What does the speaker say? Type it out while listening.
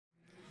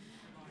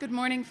Good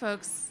morning,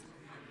 folks.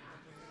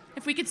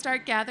 If we could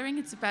start gathering,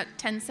 it's about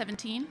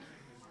 10:17.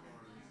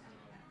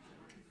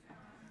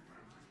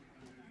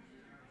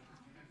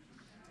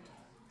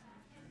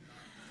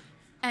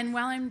 And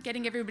while I'm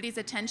getting everybody's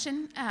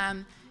attention,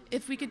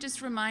 if we could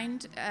just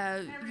remind...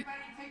 Everybody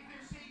take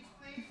their seats,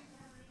 please.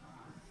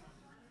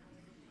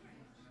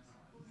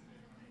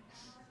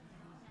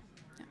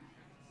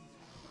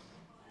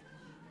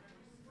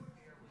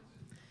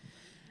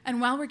 And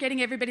while we're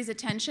getting everybody's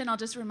attention, I'll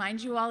just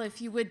remind you all,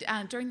 if you would,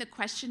 during the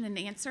question and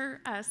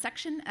answer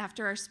section,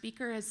 after our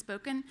speaker has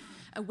spoken,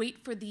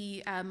 wait for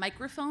the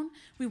microphone.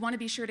 We want to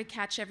be sure to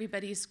catch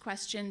everybody's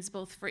questions,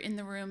 both for in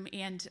the room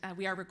and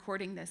we are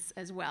recording this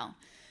as well.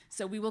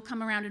 So we will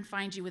come around and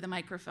find you with a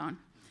microphone.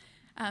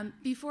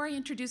 Before I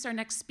introduce our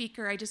next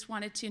speaker, I just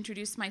wanted to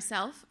introduce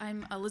myself.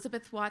 I'm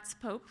Elizabeth Watts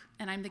Pope,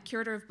 and I'm the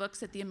curator of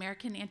books at the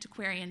American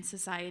Antiquarian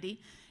Society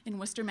in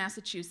Worcester,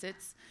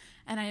 Massachusetts.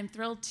 And I am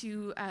thrilled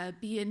to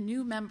be a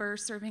new member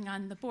serving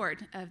on the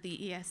board of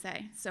the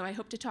ESA. So I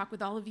hope to talk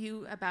with all of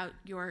you about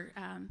your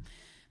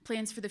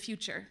plans for the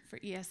future for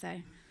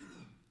ESA.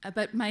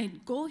 But my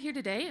goal here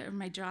today, or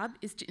my job,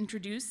 is to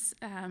introduce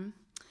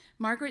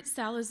Margaret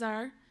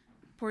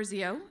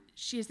Salazar-Porzio.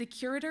 She is the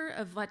curator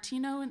of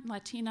Latino and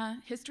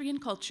Latina history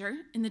and culture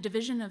in the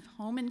Division of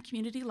Home and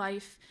Community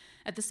Life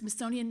at the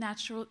Smithsonian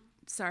National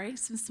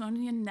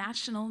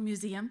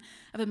Museum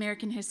of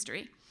American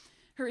History.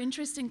 Her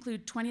interests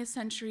include 20th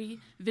century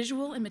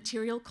visual and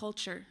material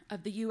culture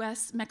of the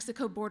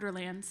U.S.-Mexico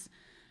borderlands,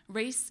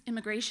 race,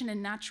 immigration,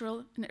 and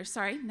national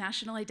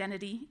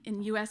identity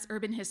in U.S.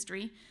 urban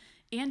history,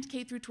 and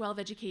K-12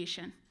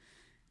 education.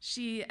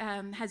 She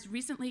has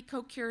recently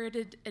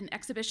co-curated an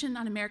exhibition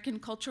on American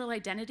cultural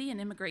identity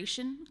and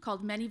immigration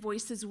called Many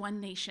Voices,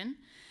 One Nation,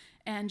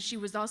 and she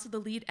was also the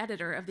lead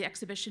editor of the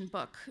exhibition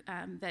book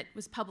that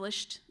was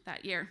published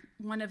that year.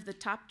 One of the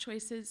top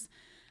choices,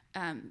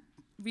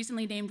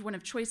 recently named one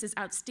of Choice's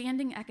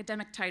outstanding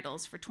academic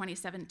titles for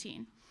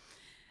 2017.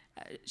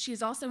 She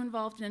is also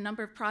involved in a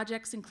number of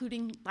projects,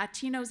 including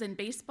Latinos in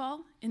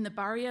Baseball, in the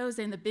Barrios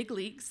and the Big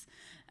Leagues,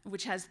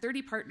 which has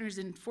 30 partners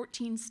in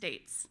 14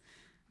 states.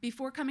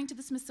 Before coming to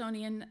the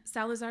Smithsonian,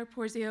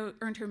 Salazar-Porzio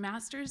earned her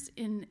master's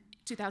in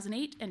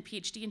 2008 and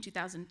PhD in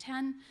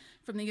 2010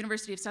 from the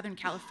University of Southern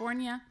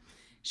California.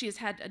 She has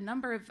had a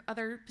number of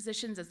other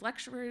positions as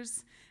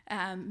lecturers,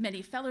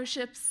 many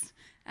fellowships,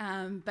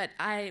 but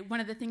one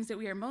of the things that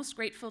we are most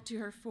grateful to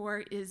her for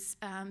is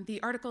the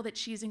article that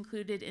she's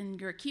included in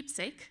your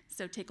keepsake.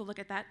 So take a look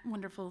at that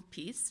wonderful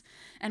piece.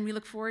 And we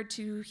look forward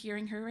to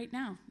hearing her right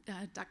now.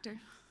 Dr.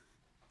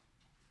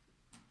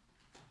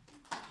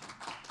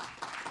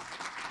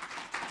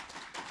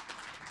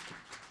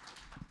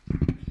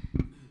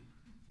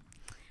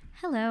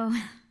 Hello.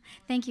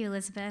 Thank you,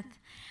 Elizabeth.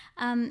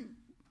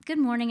 Good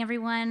morning,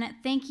 everyone.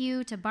 Thank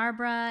you to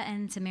Barbara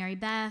and to Mary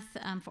Beth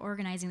for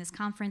organizing this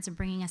conference and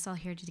bringing us all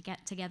here to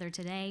get together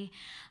today.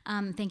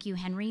 Thank you,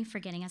 Henry, for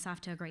getting us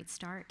off to a great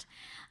start.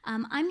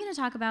 I'm going to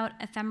talk about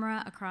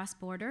ephemera across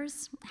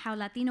borders, how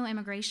Latino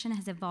immigration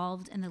has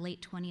evolved in the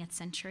late 20th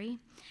century.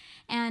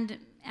 And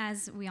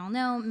as we all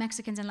know,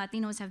 Mexicans and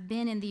Latinos have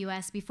been in the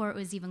U.S. before it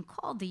was even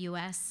called the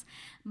U.S.,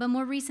 but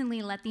more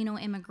recently, Latino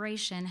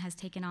immigration has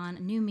taken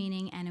on new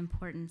meaning and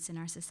importance in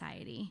our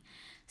society.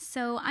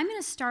 So I'm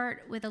going to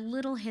start with a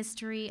little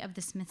history of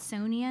the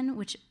Smithsonian,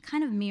 which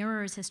kind of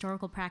mirrors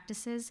historical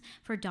practices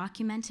for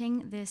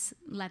documenting this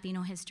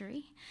Latino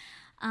history.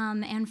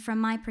 And from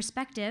my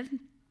perspective,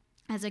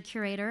 as a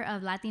curator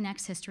of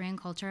Latinx history and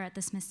culture at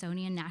the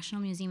Smithsonian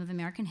National Museum of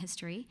American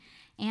History,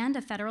 and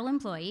a federal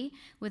employee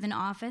with an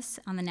office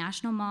on the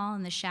National Mall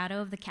in the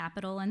shadow of the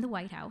Capitol and the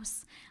White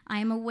House, I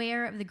am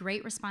aware of the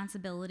great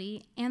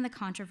responsibility and the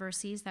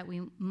controversies that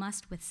we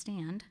must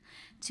withstand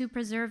to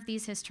preserve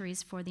these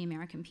histories for the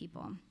American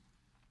people.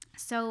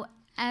 So,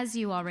 as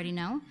you already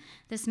know,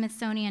 the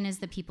Smithsonian is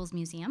the People's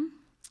Museum.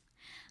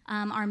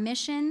 Our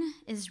mission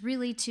is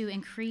really to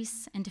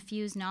increase and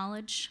diffuse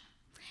knowledge,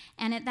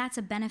 and that's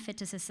a benefit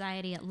to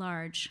society at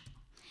large.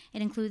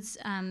 It includes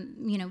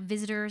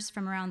visitors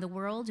from around the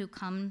world who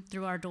come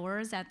through our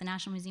doors at the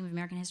National Museum of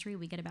American History.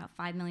 We get about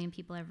 5 million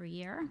people every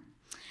year.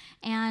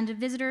 And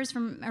visitors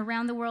from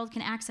around the world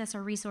can access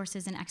our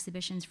resources and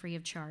exhibitions free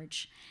of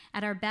charge.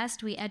 At our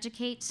best, we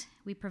educate,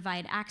 we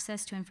provide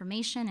access to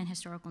information and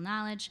historical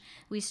knowledge,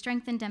 we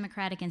strengthen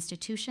democratic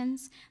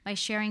institutions by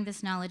sharing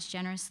this knowledge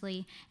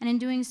generously, and in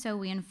doing so,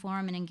 we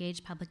inform and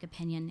engage public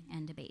opinion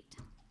and debate.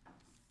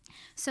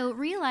 So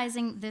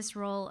realizing this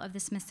role of the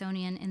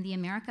Smithsonian in the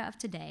America of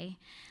today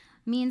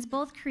means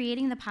both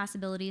creating the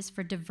possibilities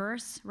for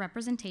diverse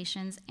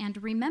representations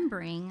and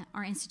remembering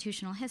our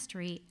institutional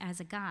history as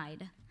a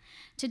guide.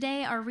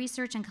 Today, our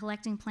research and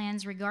collecting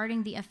plans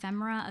regarding the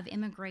ephemera of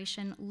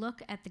immigration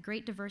look at the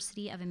great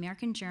diversity of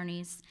American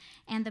journeys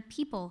and the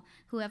people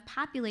who have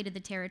populated the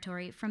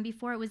territory from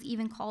before it was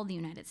even called the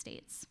United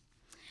States.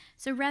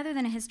 So rather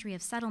than a history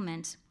of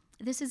settlement,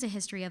 this is a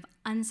history of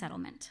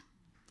unsettlement.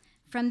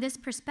 From this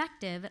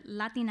perspective,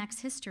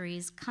 Latinx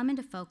histories come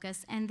into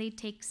focus and they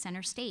take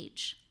center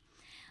stage.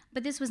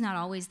 But this was not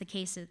always the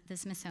case at the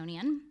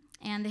Smithsonian,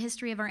 and the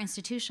history of our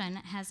institution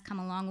has come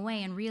a long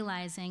way in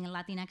realizing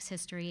Latinx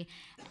history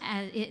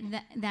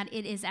that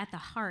it is at the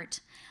heart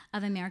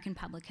of American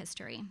public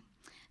history.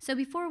 So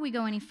before we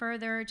go any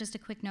further, just a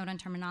quick note on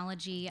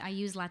terminology. I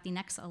use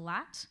Latinx a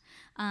lot.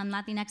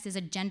 Latinx is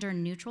a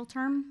gender-neutral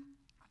term,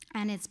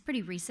 and it's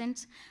pretty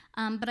recent,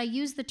 but I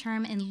use the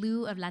term in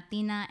lieu of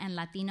Latina and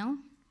Latino.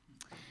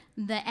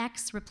 The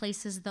X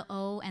replaces the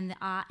O and the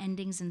A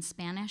endings in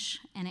Spanish,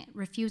 and it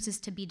refuses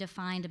to be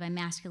defined by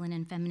masculine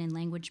and feminine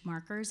language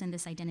markers in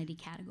this identity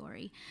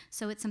category.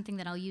 So it's something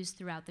that I'll use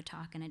throughout the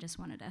talk, and I just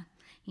wanted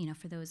to,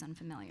 for those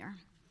unfamiliar.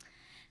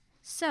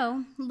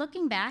 So,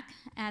 looking back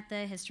at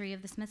the history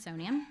of the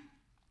Smithsonian,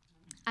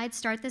 I'd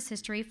start this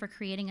history for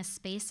creating a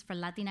space for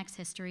Latinx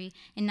history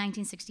in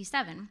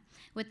 1967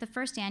 with the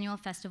first annual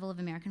Festival of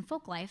American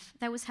Folklife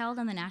that was held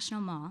on the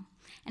National Mall.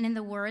 And in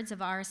the words of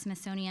our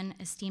Smithsonian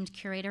esteemed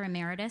curator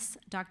emeritus,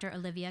 Dr.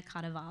 Olivia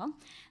Cadaval,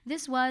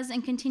 this was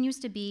and continues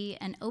to be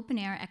an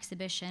open-air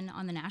exhibition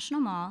on the National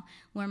Mall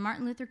where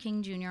Martin Luther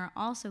King Jr.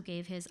 also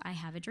gave his I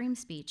Have a Dream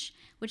speech,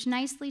 which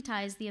nicely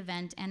ties the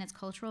event and its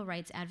cultural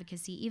rights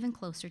advocacy even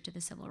closer to the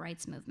civil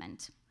rights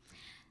movement.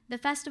 The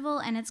festival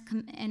and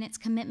its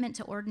commitment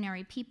to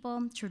ordinary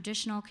people,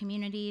 traditional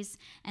communities,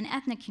 and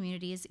ethnic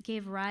communities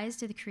gave rise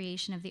to the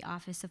creation of the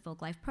Office of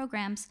Folklife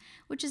Programs,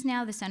 which is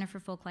now the Center for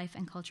Folklife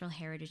and Cultural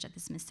Heritage at the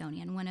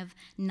Smithsonian, one of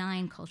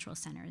 9 cultural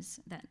centers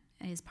that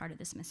is part of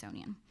the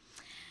Smithsonian.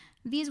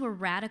 These were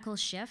radical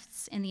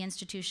shifts in the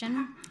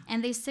institution,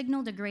 and they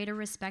signaled a greater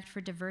respect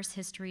for diverse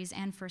histories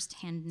and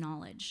firsthand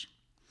knowledge.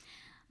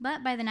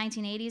 But by the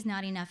 1980s,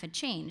 not enough had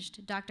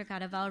changed. Dr.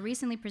 Cadaval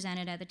recently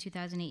presented at the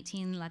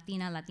 2018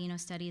 Latino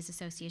Studies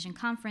Association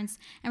conference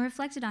and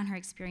reflected on her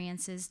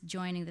experiences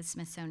joining the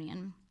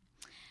Smithsonian.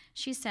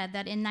 She said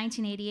that in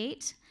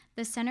 1988,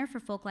 the Center for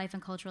Folklife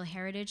and Cultural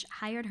Heritage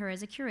hired her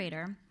as a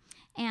curator,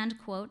 and,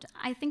 quote,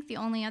 I think the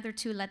only other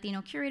 2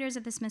 Latino curators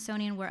at the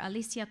Smithsonian were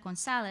Alicia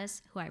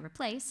Gonzalez, who I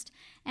replaced,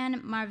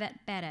 and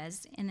Marvet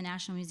Perez in the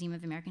National Museum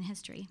of American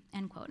History,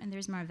 end quote. And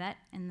there's Marvet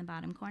in the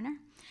bottom corner.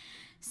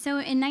 So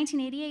in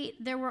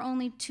 1988, there were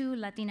only 2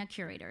 Latina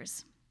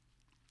curators.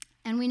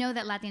 And we know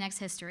that Latinx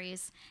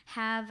histories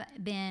have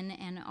been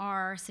and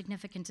are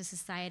significant to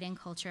society and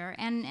culture,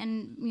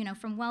 and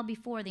from well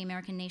before the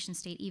American nation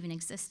state even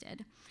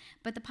existed.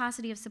 But the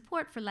paucity of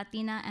support for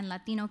Latina and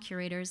Latino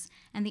curators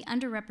and the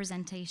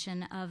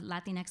underrepresentation of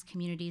Latinx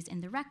communities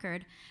in the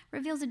record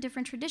reveals a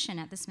different tradition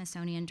at the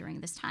Smithsonian during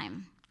this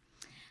time.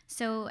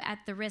 So at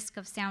the risk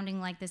of sounding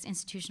like this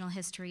institutional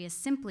history is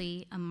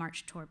simply a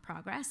march toward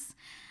progress,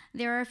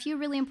 there are a few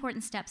really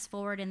important steps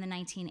forward in the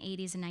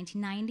 1980s and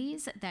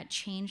 1990s that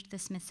changed the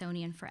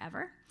Smithsonian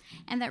forever,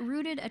 and that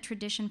rooted a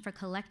tradition for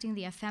collecting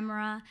the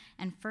ephemera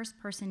and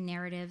first-person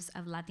narratives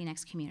of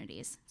Latinx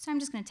communities. So I'm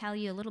just going to tell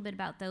you a little bit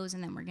about those,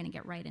 and then we're going to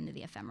get right into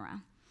the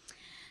ephemera.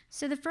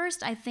 So the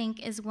first, I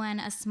think, is when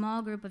a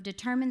small group of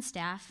determined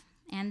staff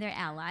and their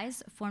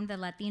allies formed the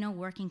Latino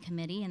Working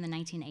Committee in the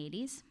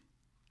 1980s.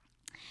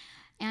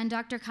 And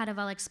Dr.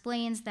 Cadaval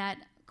explains that,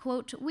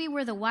 quote, we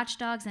were the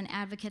watchdogs and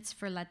advocates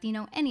for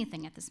Latino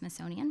anything at the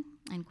Smithsonian,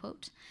 end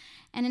quote.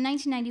 And in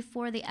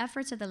 1994, the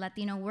efforts of the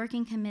Latino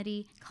Working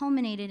Committee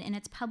culminated in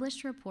its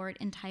published report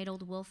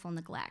entitled Willful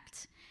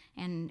Neglect,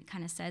 and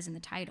kind of says in the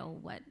title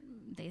what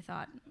they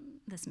thought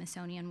the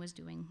Smithsonian was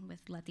doing with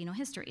Latino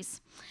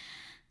histories.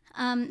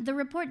 The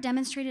report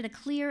demonstrated a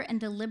clear and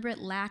deliberate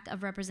lack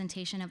of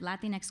representation of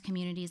Latinx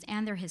communities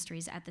and their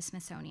histories at the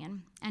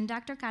Smithsonian. And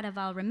Dr.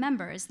 Cadaval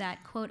remembers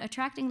that, quote,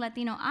 attracting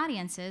Latino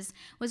audiences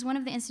was one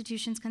of the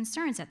institution's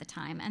concerns at the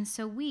time. And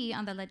so we,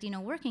 on the Latino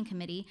Working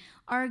Committee,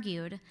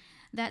 argued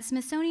that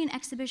Smithsonian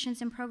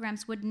exhibitions and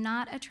programs would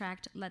not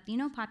attract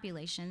Latino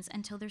populations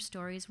until their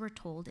stories were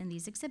told in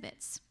these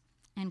exhibits,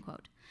 end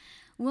quote.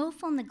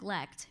 Willful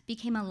neglect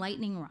became a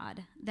lightning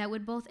rod that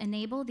would both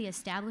enable the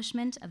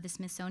establishment of the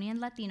Smithsonian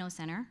Latino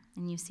Center,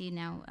 and you see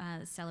now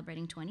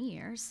celebrating 20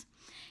 years,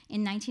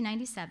 in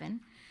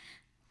 1997,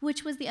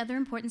 which was the other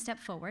important step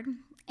forward.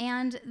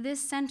 And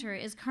this center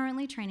is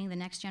currently training the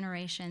next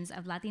generations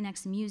of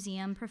Latinx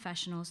museum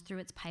professionals through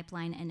its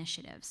pipeline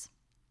initiatives.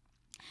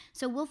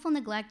 So willful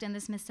neglect and the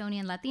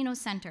Smithsonian Latino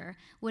Center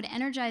would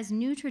energize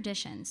new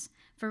traditions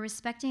for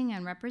respecting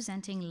and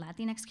representing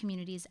Latinx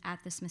communities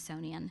at the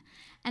Smithsonian.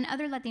 And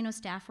other Latino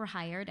staff were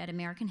hired at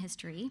American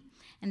History,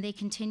 and they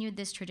continued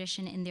this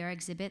tradition in their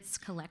exhibits,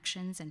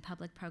 collections, and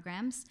public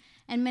programs,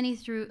 and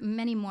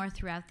many more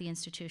throughout the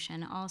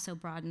institution also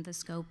broadened the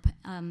scope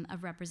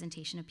of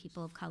representation of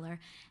people of color,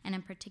 and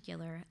in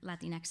particular,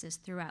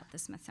 Latinxes throughout the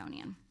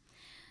Smithsonian.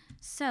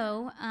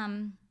 So,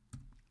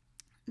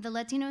 the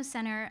Latino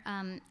Center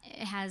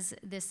has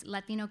this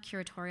Latino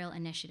Curatorial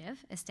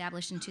Initiative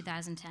established in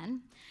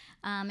 2010.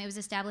 It was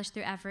established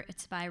through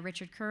efforts by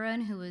Richard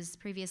Curran, who was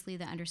previously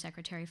the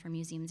Undersecretary for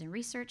Museums and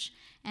Research,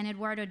 and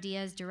Eduardo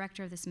Diaz,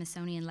 Director of the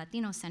Smithsonian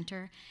Latino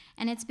Center,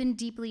 and it's been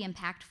deeply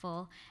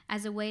impactful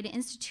as a way to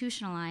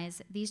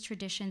institutionalize these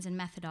traditions and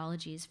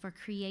methodologies for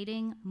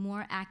creating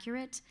more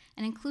accurate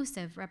and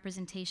inclusive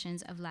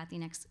representations of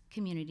Latinx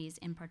communities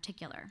in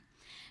particular.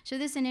 So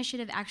this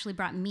initiative actually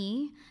brought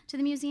me to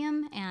the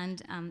museum,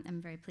 and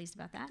I'm very pleased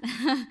about that.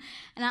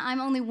 And I'm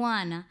only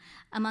one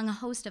among a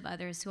host of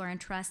others who are in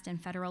trust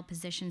and federal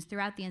positions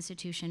throughout the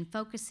institution,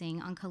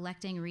 focusing on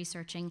collecting,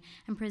 researching,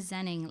 and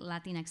presenting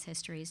Latinx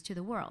histories to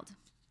the world.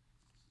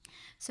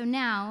 So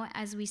now,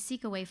 as we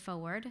seek a way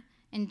forward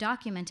in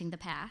documenting the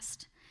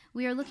past,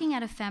 we are looking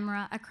at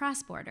ephemera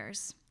across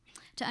borders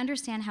to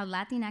understand how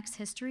Latinx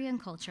history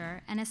and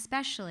culture, and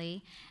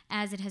especially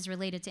as it has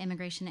related to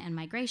immigration and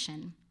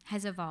migration,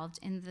 has evolved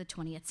in the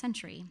 20th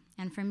century.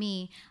 And for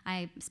me,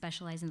 I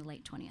specialize in the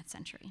late 20th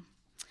century.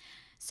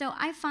 So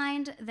I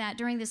find that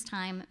during this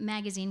time,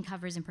 magazine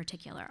covers in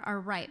particular are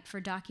ripe for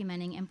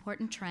documenting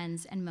important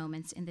trends and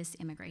moments in this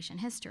immigration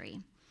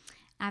history.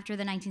 After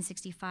the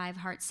 1965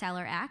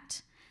 Hart-Celler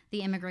Act,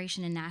 the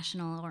Immigration and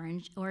National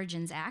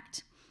Origins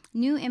Act,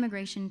 new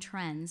immigration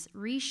trends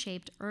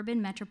reshaped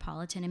urban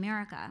metropolitan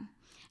America,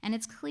 and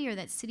it's clear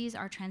that cities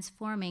are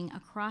transforming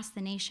across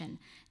the nation,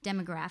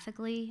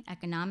 demographically,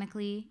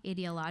 economically,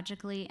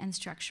 ideologically, and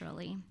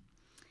structurally.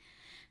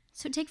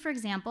 So take, for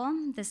example,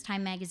 this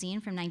Time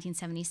magazine from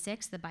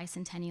 1976, the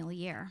bicentennial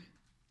year.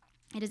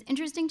 It is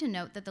interesting to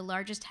note that the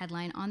largest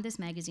headline on this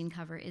magazine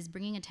cover is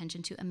bringing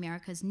attention to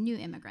America's new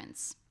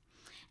immigrants,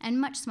 and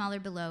much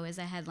smaller below is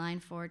a headline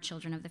for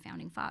Children of the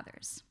Founding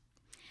Fathers.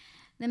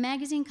 The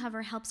magazine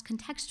cover helps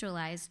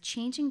contextualize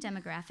changing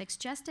demographics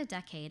just a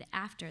decade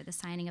after the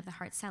signing of the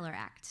Hart-Celler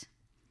Act,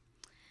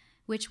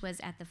 which was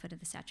at the foot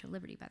of the Statue of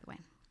Liberty, by the way.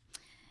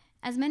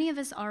 As many of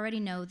us already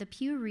know, the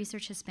Pew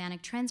Research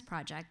Hispanic Trends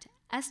Project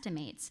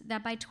estimates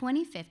that by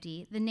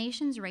 2050, the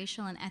nation's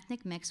racial and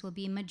ethnic mix will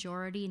be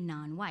majority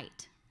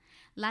non-white.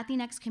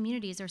 Latinx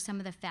communities are some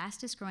of the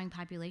fastest growing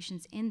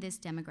populations in this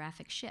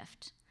demographic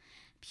shift.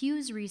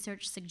 Pew's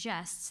research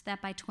suggests that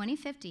by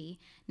 2050,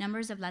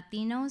 numbers of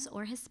Latinos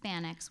or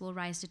Hispanics will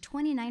rise to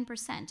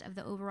 29% of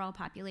the overall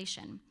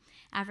population.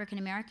 African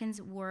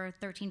Americans were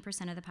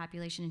 13% of the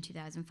population in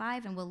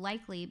 2005 and will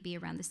likely be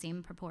around the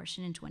same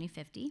proportion in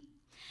 2050,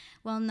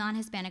 while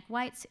non-Hispanic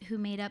whites, who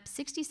made up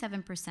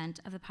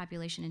 67% of the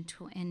population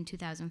in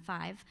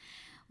 2005,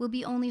 will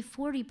be only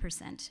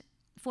 47%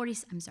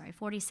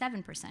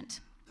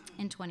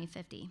 in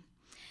 2050.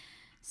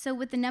 So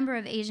with the number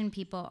of Asian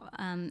people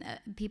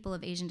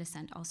of Asian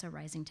descent also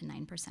rising to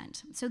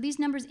 9%. So these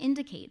numbers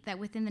indicate that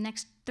within the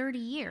next 30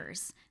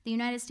 years, the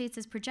United States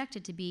is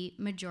projected to be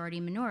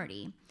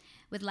majority-minority,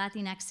 with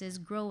Latinx's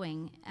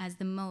growing as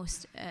the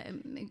most,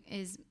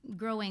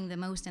 growing the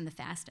most and the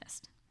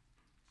fastest.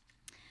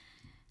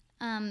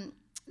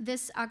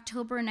 This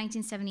October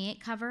 1978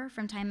 cover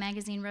from Time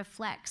magazine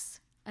reflects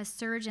a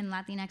surge in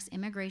Latinx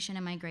immigration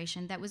and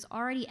migration that was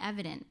already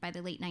evident by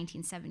the late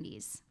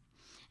 1970s.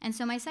 And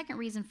so my second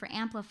reason for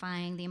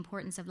amplifying the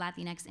importance of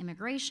Latinx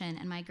immigration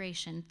and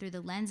migration through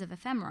the lens of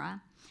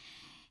ephemera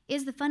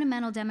is the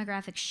fundamental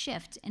demographic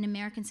shift in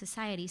American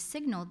society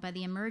signaled by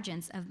the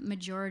emergence of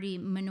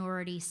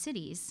majority-minority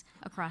cities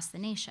across the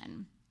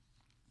nation.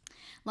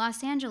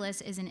 Los Angeles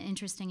is an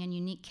interesting and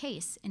unique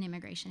case in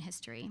immigration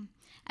history.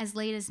 As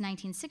late as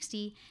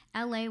 1960,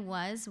 LA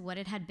was what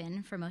it had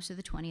been for most of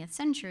the 20th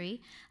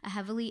century, a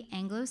heavily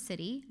Anglo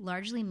city,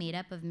 largely made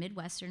up of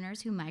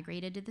Midwesterners who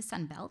migrated to the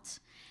Sun Belt.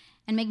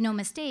 And make no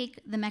mistake,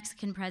 the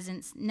Mexican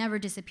presence never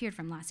disappeared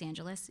from Los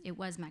Angeles. It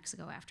was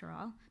Mexico, after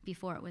all,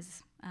 before it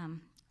was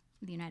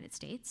the United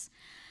States.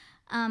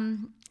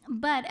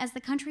 But as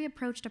the country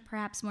approached a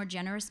perhaps more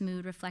generous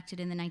mood reflected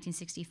in the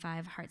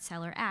 1965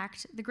 Hart-Celler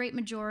Act, the great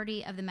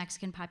majority of the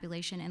Mexican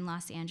population in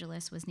Los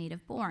Angeles was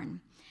native-born.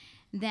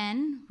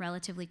 Then,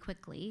 relatively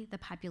quickly, the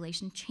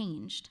population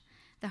changed.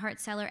 The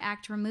Hart-Celler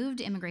Act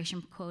removed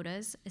immigration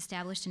quotas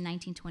established in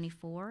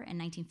 1924 and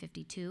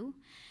 1952,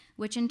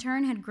 which in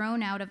turn had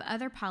grown out of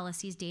other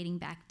policies dating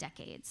back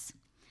decades.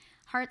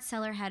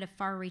 Hart-Celler had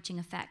far-reaching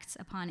effects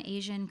upon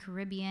Asian,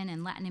 Caribbean,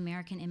 and Latin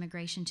American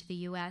immigration to the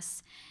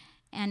U.S.,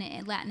 and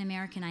in Latin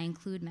American, I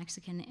include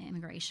Mexican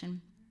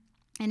immigration,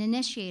 and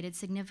initiated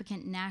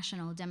significant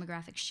national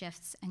demographic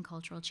shifts and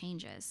cultural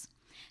changes.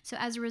 So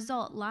as a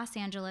result, Los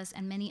Angeles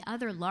and many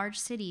other large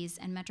cities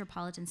and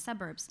metropolitan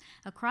suburbs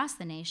across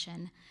the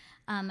nation,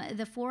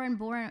 the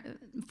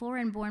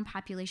foreign-born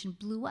population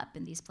blew up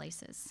in these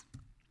places.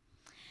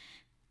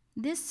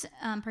 This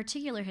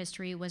particular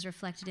history was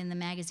reflected in the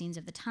magazines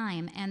of the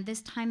time, and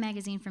this Time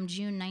magazine from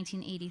June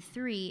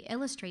 1983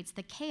 illustrates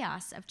the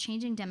chaos of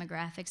changing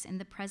demographics in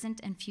the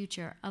present and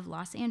future of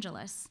Los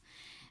Angeles.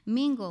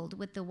 Mingled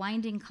with the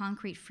winding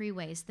concrete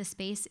freeways, the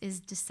space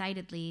is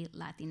decidedly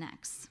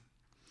Latinx.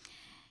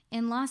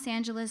 In Los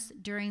Angeles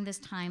during this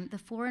time, the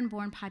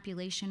foreign-born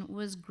population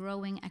was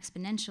growing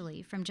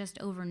exponentially from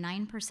just over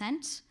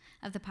 9%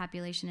 of the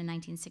population in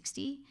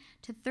 1960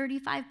 to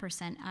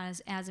 35%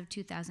 as of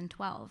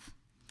 2012.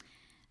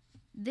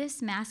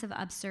 This massive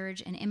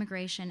upsurge in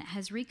immigration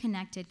has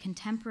reconnected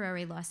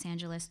contemporary Los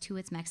Angeles to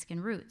its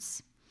Mexican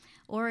roots,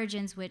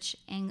 origins which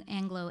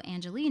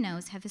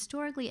Anglo-Angelinos have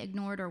historically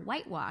ignored or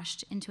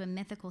whitewashed into a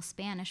mythical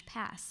Spanish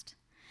past.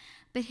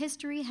 But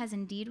history has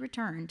indeed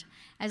returned,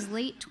 as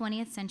late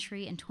 20th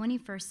century and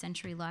 21st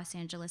century Los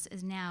Angeles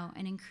is now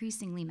an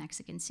increasingly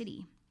Mexican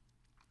city.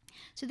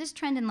 So this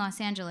trend in Los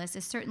Angeles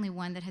is certainly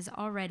one that has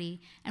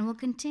already and will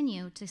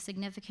continue to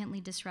significantly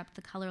disrupt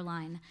the color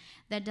line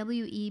that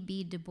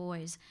W.E.B. Du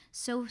Bois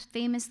so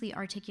famously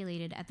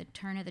articulated at the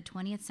turn of the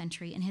 20th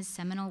century in his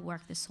seminal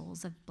work, The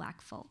Souls of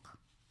Black Folk.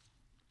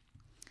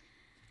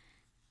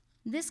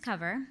 This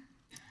cover,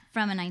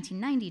 from a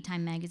 1990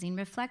 Time magazine,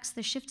 reflects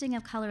the shifting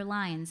of color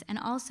lines and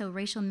also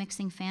racial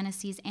mixing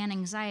fantasies and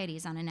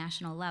anxieties on a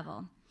national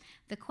level.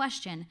 The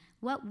question,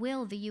 what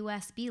will the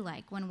U.S. be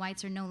like when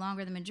whites are no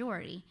longer the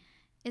majority,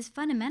 is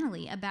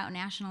fundamentally about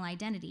national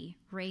identity,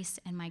 race,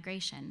 and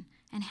migration.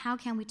 And how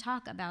can we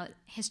talk about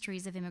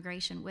histories of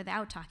immigration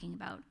without talking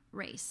about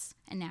race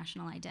and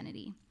national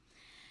identity?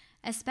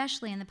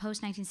 Especially in the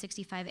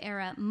post-1965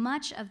 era,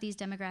 much of these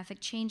demographic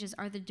changes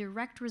are the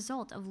direct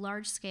result of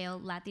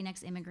large-scale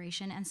Latinx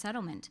immigration and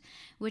settlement,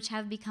 which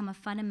have become a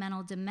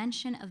fundamental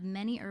dimension of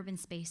many urban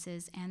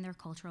spaces and their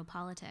cultural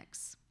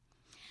politics.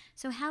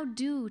 So how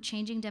do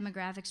changing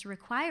demographics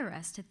require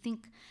us to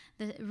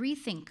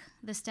rethink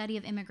the study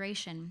of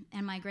immigration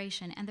and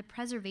migration and the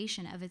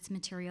preservation of its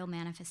material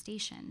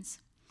manifestations?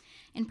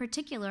 In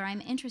particular,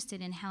 I'm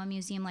interested in how a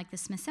museum like the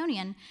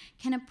Smithsonian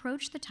can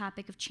approach the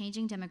topic of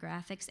changing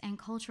demographics and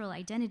cultural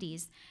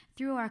identities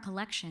through our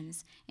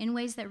collections in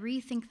ways that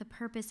rethink the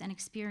purpose and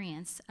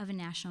experience of a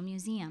national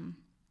museum.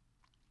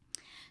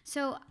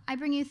 So I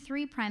bring you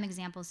 3 prime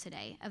examples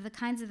today of the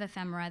kinds of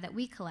ephemera that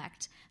we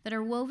collect that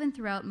are woven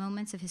throughout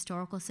moments of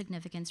historical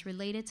significance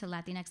related to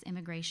Latinx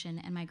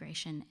immigration and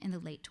migration in the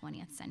late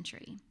 20th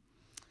century.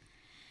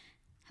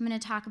 I'm going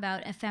to talk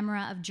about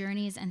ephemera of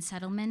journeys and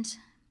settlement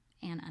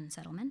and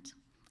unsettlement,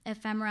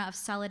 ephemera of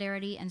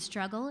solidarity and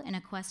struggle in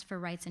a quest for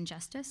rights and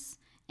justice,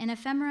 and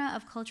ephemera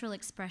of cultural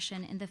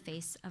expression in the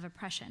face of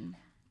oppression.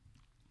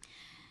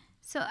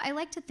 So I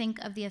like to think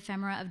of the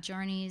ephemera of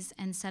journeys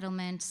and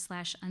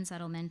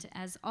settlement/unsettlement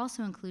as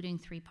also including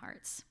 3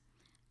 parts: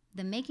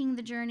 the making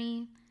the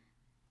journey,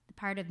 the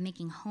part of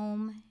making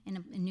home in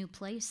a new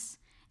place,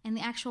 and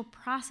the actual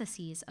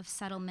processes of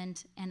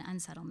settlement and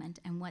unsettlement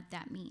and what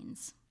that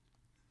means.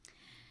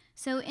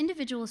 So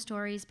individual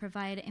stories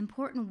provide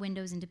important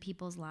windows into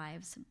people's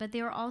lives, but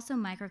they are also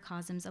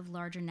microcosms of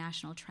larger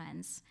national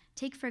trends.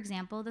 Take, for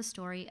example, the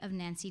story of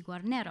Nancy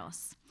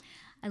Guarneros,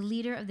 a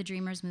leader of the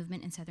Dreamers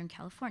movement in Southern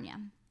California.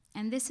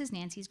 And this is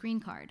Nancy's green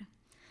card.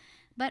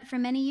 But for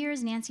many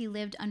years, Nancy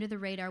lived under the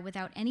radar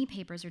without any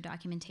papers or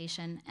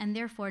documentation, and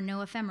therefore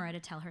no ephemera to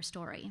tell her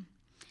story.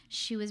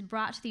 She was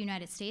brought to the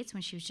United States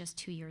when she was just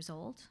 2 years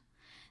old.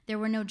 There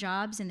were no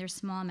jobs in their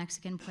small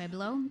Mexican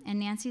pueblo, and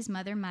Nancy's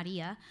mother,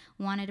 Maria,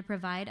 wanted to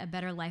provide a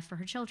better life for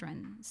her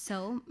children.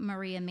 So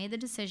Maria made the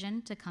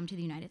decision to come to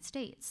the United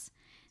States.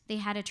 They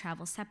had to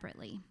travel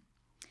separately.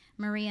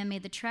 Maria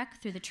made the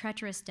trek through the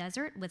treacherous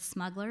desert with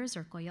smugglers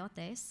or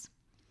coyotes.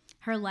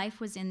 Her life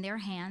was in their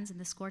hands in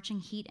the scorching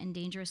heat and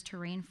dangerous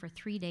terrain for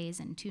 3 days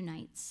and 2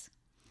 nights.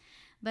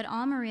 But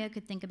all Maria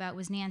could think about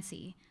was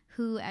Nancy,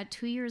 who, at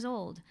 2 years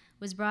old,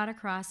 was brought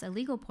across a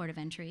legal port of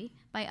entry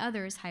by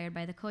others hired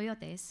by the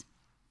coyotes.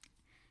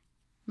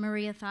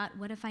 Maria thought,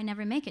 what if I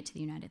never make it to the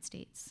United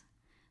States?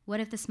 What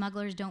if the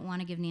smugglers don't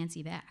want to give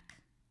Nancy back?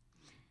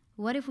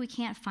 What if we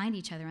can't find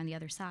each other on the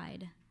other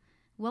side?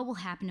 What will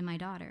happen to my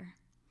daughter?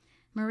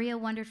 Maria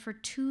wondered for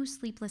 2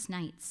 sleepless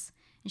nights,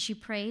 and she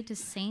prayed to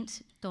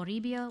Saint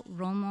Toribio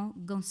Romo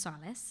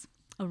Gonzalez,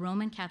 a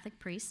Roman Catholic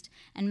priest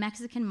and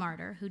Mexican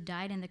martyr who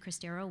died in the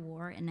Cristero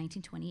War in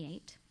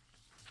 1928.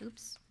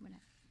 Oops,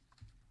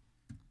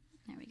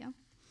 there we go.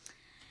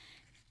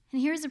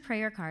 And here's a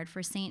prayer card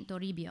for Saint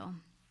Toribio,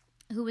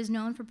 who was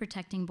known for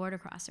protecting border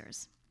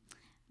crossers.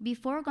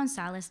 Before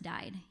Gonzalez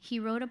died, he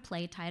wrote a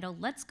play titled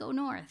 "Let's Go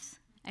North!"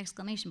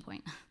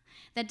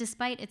 that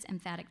despite its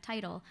emphatic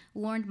title,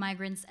 warned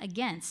migrants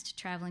against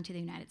traveling to the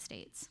United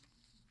States.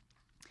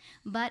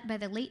 But by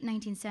the late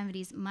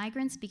 1970s,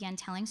 migrants began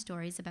telling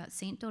stories about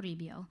Saint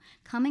Toribio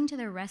coming to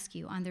their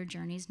rescue on their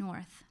journeys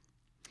north.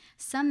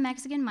 Some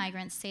Mexican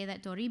migrants say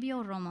that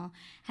Toribio Romo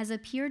has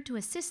appeared to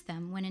assist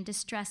them when in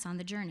distress on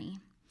the journey.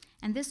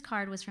 And this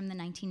card was from the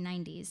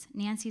 1990s.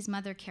 Nancy's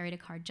mother carried a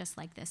card just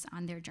like this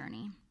on their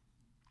journey.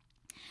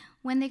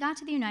 When they got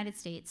to the United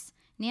States,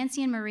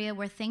 Nancy and Maria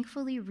were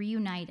thankfully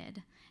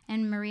reunited,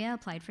 and Maria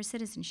applied for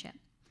citizenship.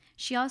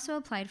 She also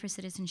applied for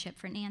citizenship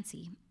for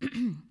Nancy,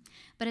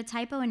 but a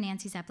typo in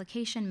Nancy's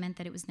application meant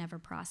that it was never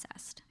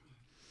processed.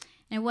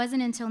 And it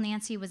wasn't until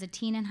Nancy was a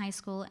teen in high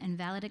school and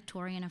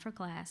valedictorian of her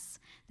class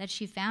that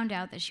she found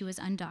out that she was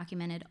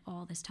undocumented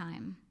all this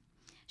time.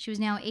 She was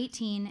now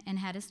 18 and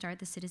had to start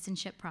the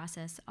citizenship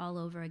process all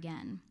over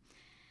again.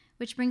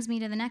 Which brings me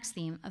to the next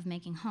theme of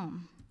making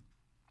home.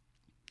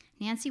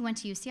 Nancy went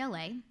to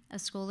UCLA, a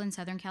school in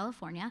Southern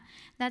California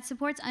that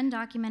supports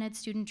undocumented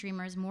student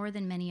dreamers more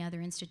than many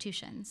other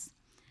institutions.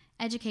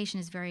 Education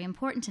is very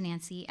important to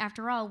Nancy.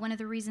 After all, one of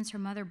the reasons her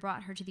mother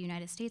brought her to the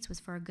United States was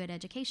for a good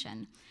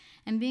education.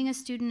 And being a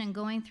student and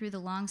going through the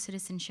long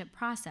citizenship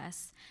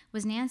process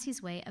was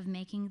Nancy's way of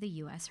making the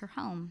U.S. her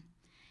home.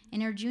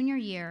 In her junior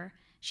year,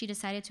 she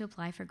decided to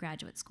apply for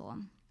graduate school.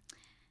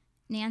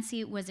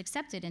 Nancy was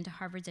accepted into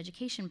Harvard's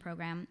education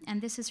program,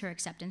 and this is her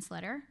acceptance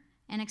letter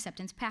and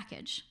acceptance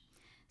package.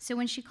 So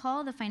when she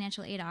called the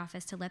financial aid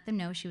office to let them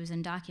know she was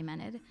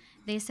undocumented,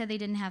 they said they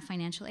didn't have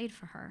financial aid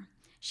for her.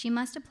 She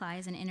must apply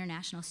as an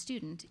international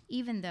student,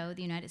 even though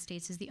the United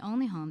States is the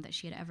only home that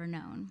she had ever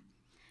known.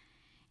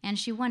 And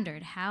she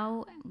wondered,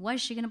 how was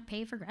she going to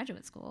pay for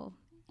graduate school?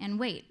 And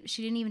wait,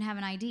 she didn't even have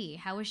an ID.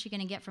 How was she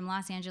going to get from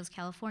Los Angeles,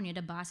 California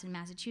to Boston,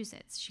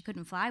 Massachusetts? She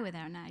couldn't fly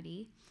without an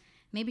ID.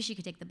 Maybe she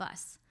could take the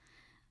bus.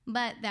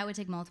 But that would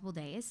take multiple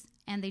days,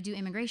 and they do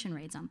immigration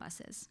raids on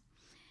buses.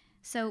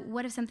 So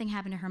what if something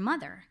happened to her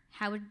mother?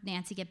 How would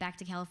Nancy get back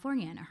to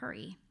California in a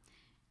hurry?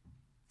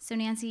 So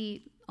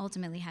Nancy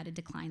ultimately had to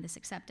decline this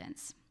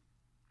acceptance.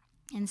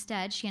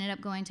 Instead, she ended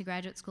up going to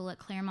graduate school at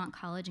Claremont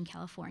College in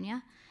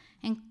California,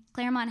 and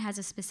Claremont has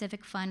a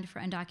specific fund for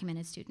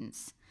undocumented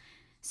students.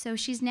 So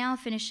she's now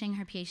finishing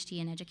her PhD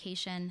in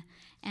education,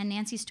 and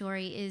Nancy's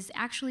story is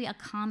actually a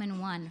common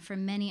one for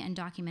many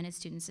undocumented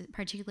students,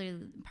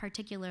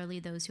 particularly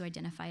those who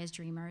identify as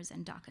dreamers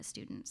and DACA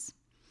students.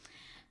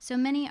 So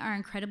many are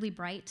incredibly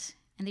bright,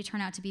 and they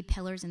turn out to be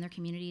pillars in their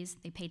communities.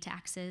 They pay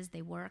taxes,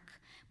 they work,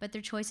 but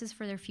their choices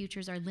for their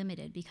futures are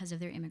limited because of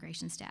their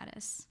immigration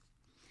status.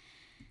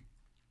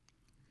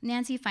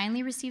 Nancy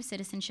finally received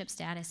citizenship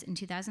status in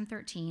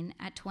 2013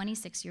 at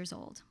 26 years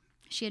old.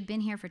 She had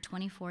been here for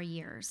 24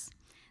 years.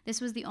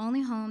 This was the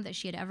only home that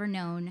she had ever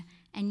known,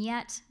 and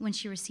yet, when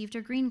she received her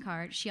green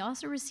card, she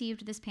also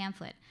received this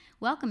pamphlet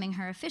welcoming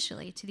her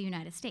officially to the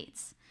United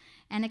States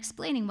and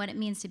explaining what it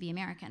means to be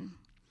American.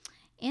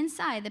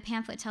 Inside, the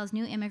pamphlet tells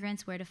new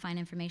immigrants where to find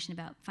information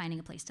about finding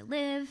a place to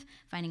live,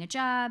 finding a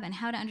job, and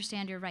how to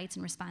understand your rights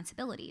and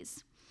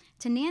responsibilities.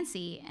 To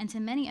Nancy, and to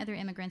many other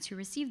immigrants who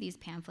receive these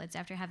pamphlets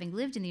after having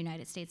lived in the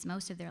United States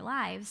most of their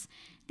lives,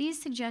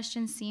 these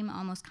suggestions seem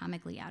almost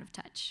comically out of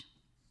touch.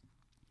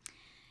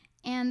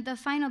 And the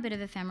final bit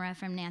of ephemera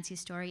from Nancy's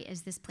story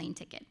is this plane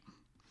ticket.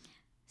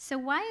 So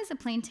why is a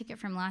plane ticket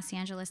from Los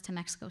Angeles to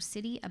Mexico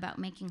City about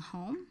making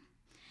home?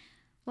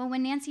 Well,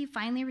 when Nancy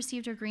finally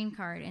received her green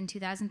card in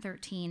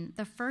 2013,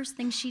 the first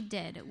thing she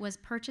did was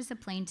purchase a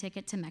plane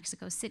ticket to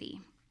Mexico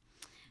City.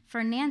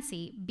 For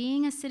Nancy,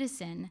 being a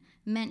citizen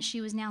meant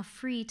she was now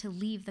free to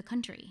leave the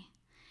country,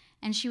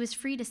 and she was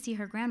free to see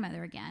her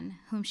grandmother again,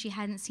 whom she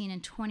hadn't seen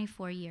in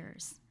 24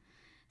 years.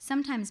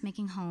 Sometimes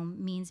making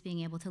home means being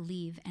able to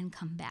leave and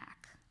come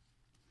back.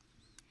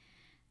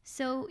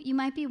 So you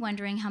might be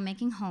wondering how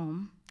making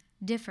home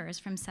differs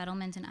from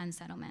settlement and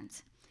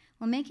unsettlement.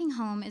 Well, making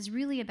home is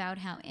really about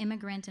how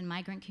immigrant and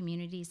migrant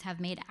communities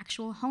have made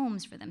actual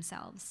homes for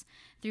themselves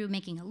through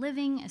making a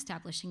living,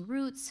 establishing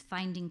roots,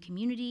 finding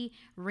community,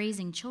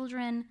 raising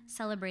children,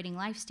 celebrating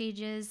life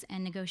stages,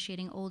 and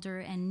negotiating older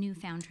and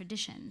newfound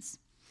traditions.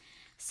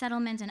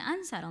 Settlement and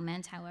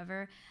unsettlement,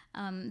 however,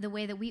 the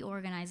way that we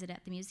organize it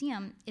at the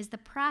museum, is the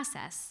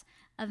process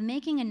of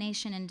making a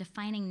nation and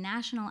defining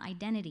national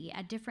identity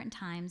at different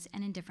times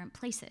and in different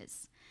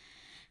places.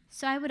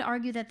 So I would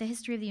argue that the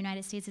history of the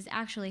United States is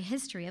actually a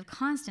history of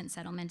constant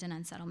settlement and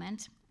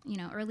unsettlement. You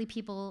know, early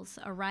peoples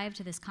arrived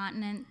to this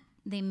continent,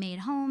 they made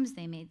homes,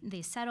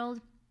 they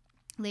settled.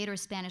 Later,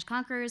 Spanish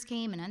conquerors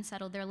came and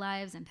unsettled their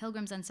lives, and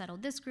pilgrims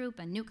unsettled this group,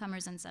 and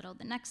newcomers unsettled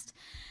the next.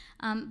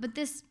 But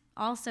this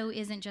also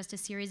isn't just a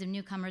series of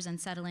newcomers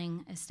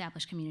unsettling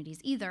established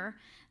communities either.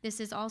 This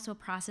is also a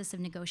process of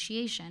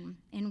negotiation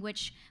in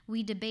which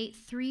we debate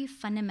three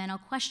fundamental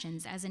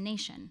questions as a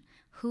nation: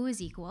 who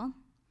is equal,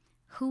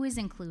 who is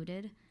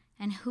included,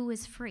 and who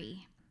is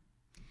free?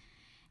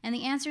 And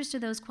the answers to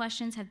those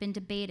questions have been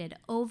debated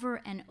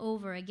over and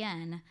over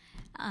again,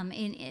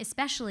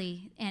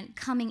 especially and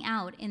coming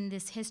out in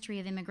this history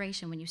of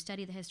immigration, when you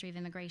study the history of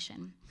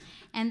immigration.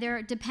 And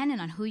they're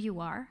dependent on who you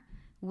are,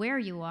 where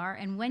you are,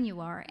 and when you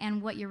are,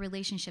 and what your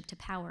relationship to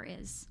power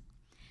is.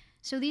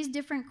 So these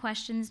different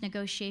questions,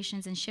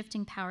 negotiations, and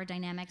shifting power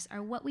dynamics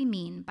are what we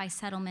mean by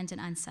settlement and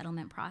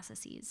unsettlement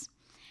processes.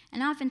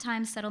 And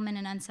oftentimes, settlement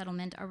and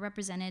unsettlement are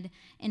represented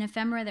in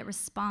ephemera that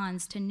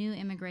responds to new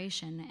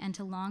immigration and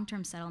to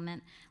long-term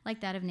settlement,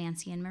 like that of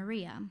Nancy and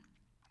Maria.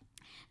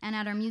 And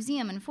at our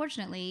museum,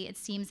 unfortunately, it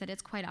seems that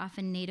it's quite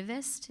often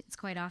nativist, it's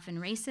quite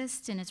often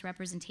racist in its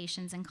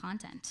representations and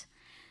content.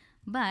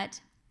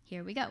 But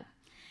here we go.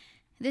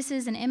 This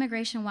is an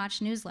Immigration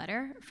Watch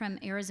newsletter from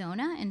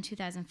Arizona in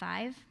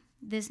 2005.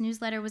 This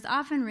newsletter was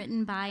often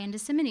written by and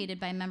disseminated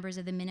by members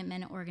of the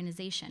Minutemen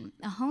organization,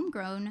 a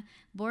homegrown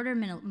border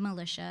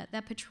militia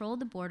that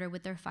patrolled the border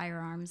with their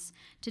firearms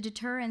to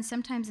deter and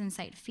sometimes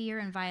incite fear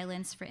and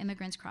violence for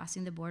immigrants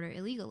crossing the border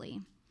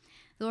illegally.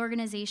 The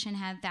organization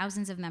had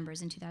thousands of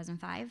members in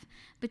 2005,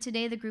 but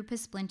today the group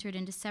has splintered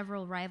into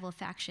several rival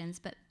factions,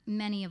 but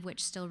many of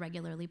which still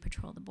regularly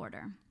patrol the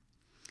border.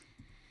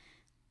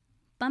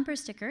 Bumper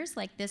stickers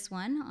like this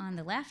one on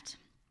the left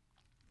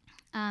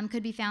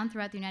could be found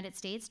throughout the United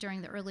States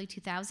during the early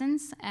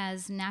 2000s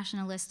as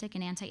nationalistic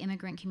and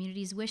anti-immigrant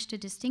communities wished to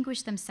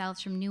distinguish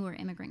themselves from newer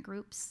immigrant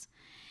groups.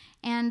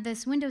 And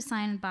this window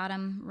sign in the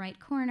bottom right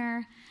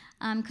corner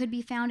could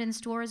be found in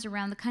stores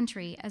around the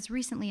country as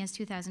recently as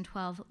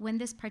 2012, when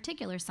this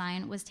particular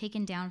sign was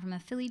taken down from a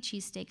Philly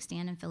cheesesteak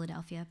stand in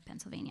Philadelphia,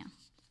 Pennsylvania.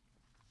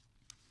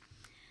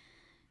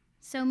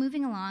 So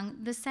moving along,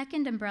 the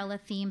second umbrella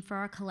theme for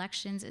our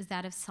collections is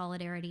that of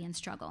solidarity and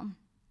struggle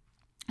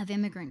of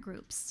immigrant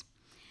groups.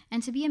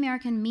 And to be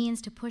American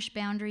means to push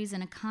boundaries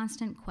in a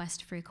constant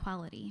quest for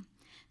equality.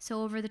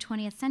 So over the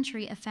 20th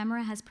century,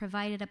 Ephemera has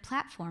provided a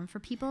platform for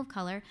people of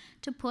color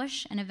to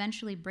push and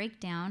eventually break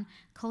down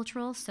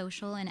cultural,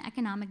 social, and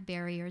economic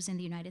barriers in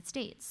the United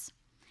States.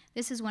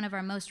 This is one of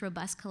our most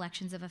robust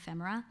collections of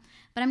ephemera,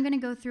 but I'm going to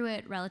go through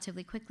it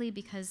relatively quickly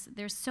because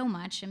there's so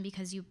much and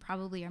because you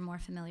probably are more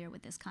familiar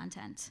with this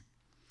content.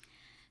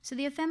 So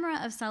the ephemera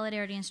of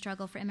solidarity and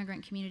struggle for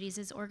immigrant communities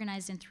is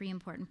organized in three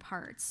important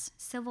parts: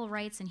 civil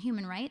rights and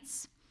human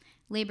rights,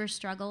 labor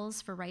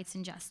struggles for rights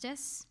and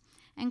justice,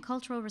 and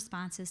cultural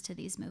responses to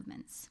these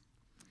movements.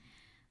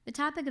 The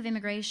topic of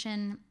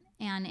immigration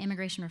and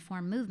immigration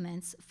reform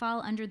movements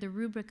fall under the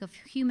rubric of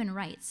human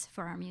rights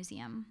for our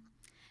museum.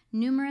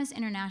 Numerous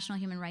international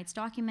human rights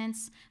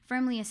documents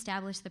firmly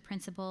establish the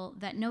principle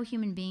that no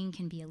human being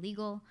can be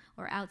illegal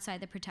or outside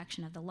the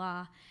protection of the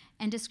law,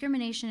 and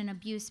discrimination and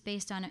abuse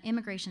based on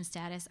immigration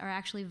status are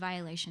actually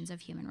violations of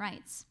human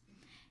rights.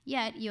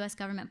 Yet, U.S.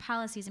 government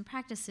policies and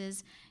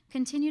practices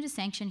continue to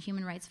sanction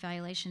human rights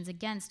violations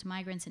against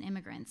migrants and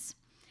immigrants.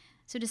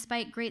 So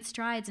despite great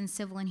strides in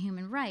civil and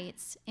human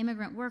rights,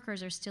 immigrant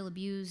workers are still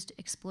abused,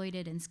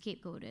 exploited, and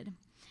scapegoated.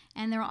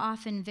 And they're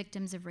often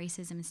victims of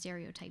racism and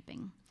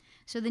stereotyping.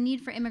 So the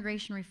need for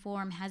immigration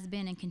reform has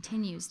been and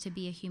continues to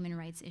be a human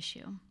rights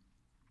issue.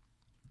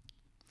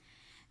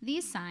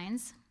 These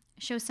signs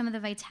show some of the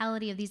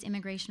vitality of these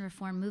immigration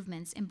reform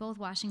movements in both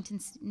Washington,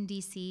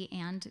 D.C.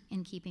 and,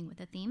 in keeping with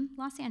the theme,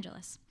 Los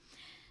Angeles.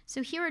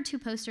 So here are two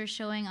posters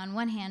showing on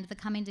one hand the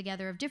coming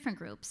together of different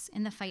groups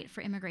in the fight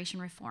for immigration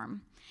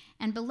reform.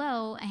 And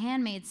below, a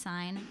handmade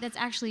sign that's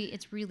actually,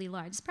 it's really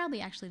large, it's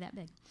probably actually that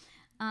big,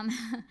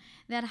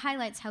 that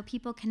highlights how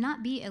people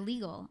cannot be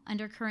illegal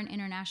under current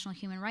international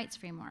human rights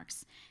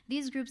frameworks.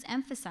 These groups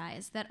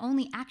emphasize that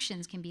only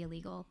actions can be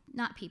illegal,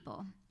 not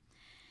people.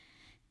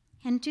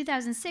 In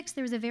 2006,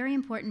 there was a very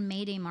important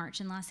May Day march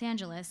in Los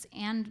Angeles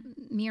and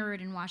mirrored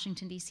in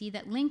Washington, D.C.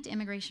 that linked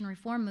immigration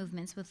reform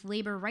movements with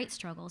labor rights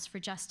struggles for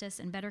justice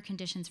and better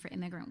conditions for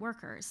immigrant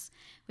workers,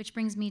 which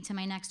brings me to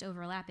my next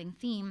overlapping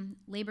theme,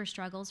 labor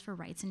struggles for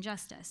rights and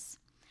justice.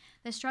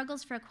 The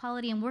struggles for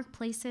equality in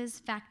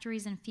workplaces,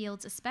 factories, and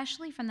fields,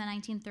 especially from the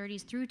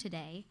 1930s through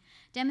today,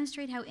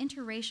 demonstrate how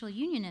interracial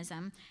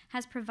unionism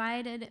has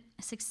provided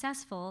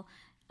successful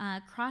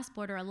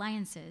cross-border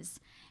alliances.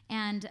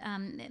 And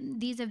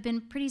these have been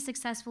pretty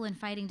successful in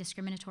fighting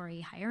discriminatory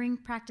hiring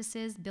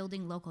practices,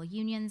 building local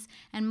unions,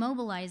 and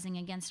mobilizing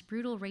against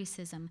brutal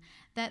racism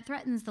that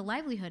threatens the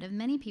livelihood of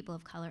many people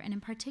of color, and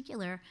in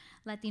particular,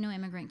 Latino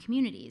immigrant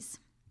communities.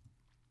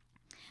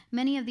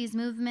 Many of these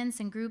movements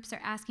and groups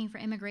are asking for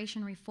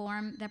immigration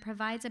reform that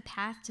provides a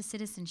path to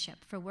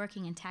citizenship for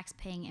working and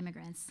tax-paying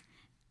immigrants.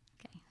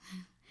 Okay.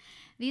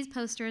 These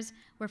posters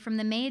were from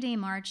the May Day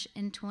March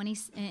in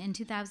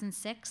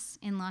 2006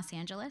 in Los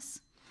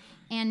Angeles,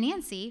 and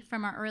Nancy,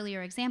 from our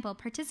earlier example,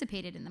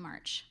 participated in the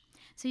march.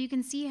 So you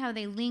can see how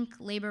they link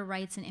labor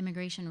rights and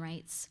immigration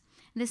rights.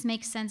 This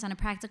makes sense on a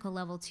practical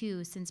level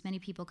too, since many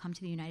people come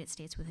to the United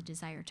States with a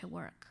desire to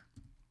work.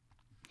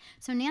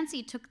 So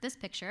Nancy took this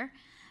picture.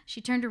 She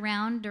turned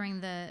around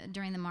during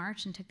the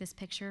march and took this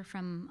picture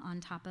from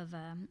on top of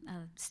a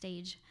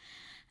stage.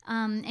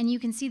 And you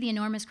can see the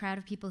enormous crowd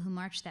of people who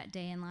marched that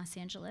day in Los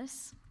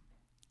Angeles.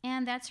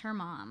 And that's her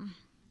mom.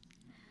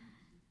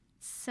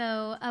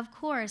 So, of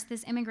course,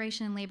 this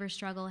immigration and labor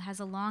struggle has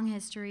a long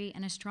history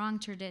and a strong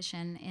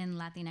tradition in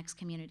Latinx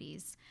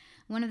communities.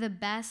 One of the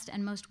best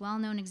and most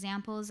well-known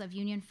examples of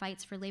union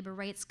fights for labor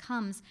rights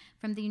comes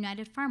from the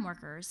United Farm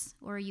Workers,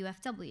 or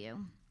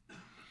UFW.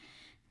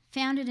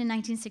 Founded in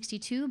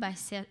 1962 by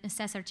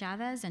Cesar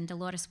Chavez and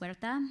Dolores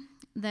Huerta,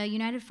 the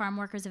United Farm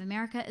Workers of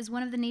America is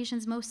one of the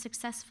nation's most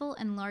successful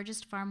and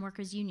largest farm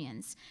workers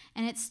unions,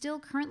 and it's still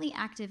currently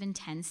active in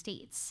 10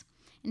 states.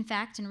 In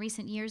fact, in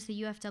recent years,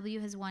 the UFW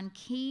has won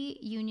key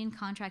union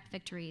contract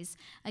victories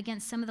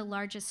against some of the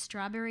largest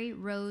strawberry,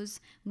 rose,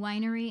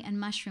 winery, and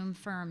mushroom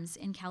firms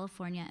in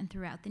California and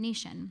throughout the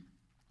nation.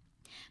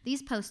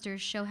 These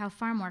posters show how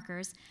farm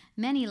workers,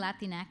 many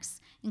Latinx,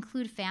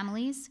 include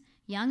families,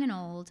 young and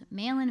old,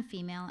 male and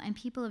female, and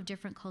people of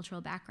different cultural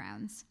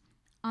backgrounds.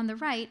 On the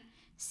right,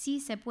 Si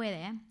se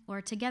puede,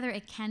 or Together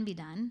It Can Be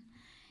Done,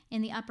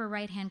 in the upper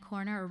right-hand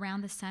corner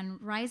around the sun,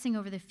 rising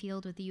over the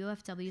field with the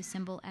UFW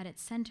symbol at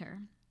its center.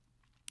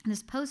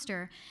 This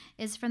poster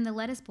is from the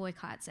lettuce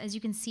boycotts, as you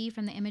can see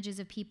from the images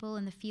of people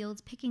in the fields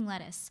picking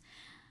lettuce.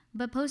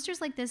 But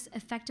posters like this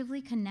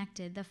effectively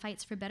connected the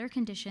fights for better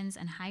conditions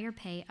and higher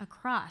pay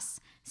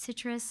across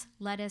citrus,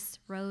 lettuce,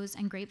 rose,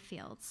 and grape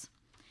fields.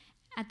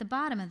 At the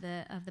bottom of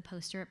the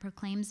poster, it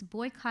proclaims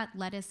boycott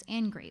lettuce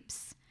and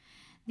grapes.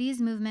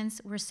 These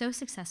movements were so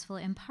successful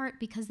in part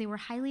because they were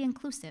highly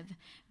inclusive,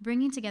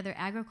 bringing together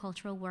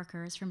agricultural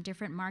workers from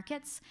different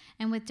markets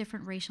and with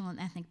different racial and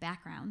ethnic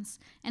backgrounds,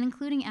 and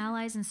including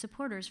allies and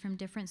supporters from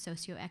different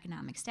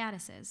socioeconomic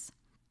statuses.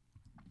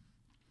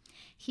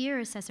 Here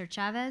is Cesar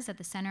Chavez at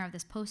the center of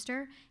this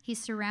poster.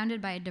 He's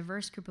surrounded by a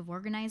diverse group of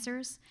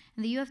organizers,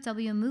 and the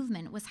UFW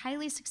movement was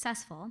highly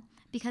successful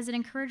because it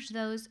encouraged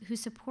those who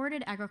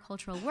supported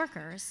agricultural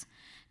workers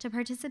to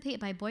participate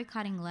by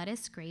boycotting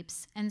lettuce,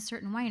 grapes, and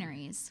certain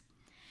wineries.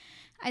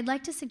 I'd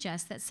like to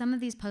suggest that some of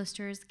these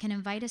posters can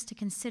invite us to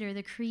consider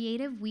the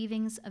creative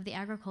weavings of the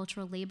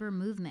agricultural labor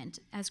movement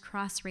as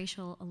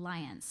cross-racial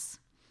alliance.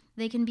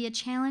 They can be a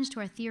challenge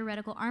to our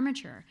theoretical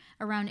armature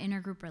around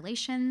intergroup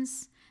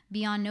relations,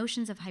 beyond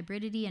notions of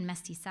hybridity and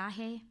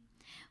mestizaje,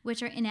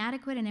 which are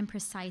inadequate and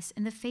imprecise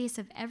in the face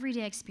of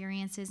everyday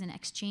experiences and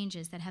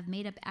exchanges that have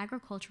made up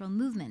agricultural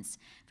movements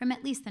from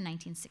at least the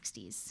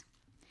 1960s.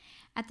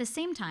 At the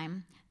same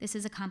time, this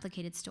is a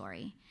complicated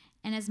story,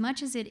 and as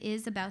much as it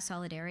is about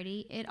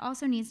solidarity, it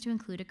also needs to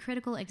include a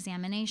critical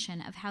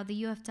examination of how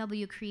the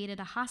UFW created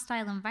a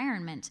hostile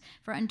environment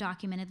for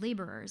undocumented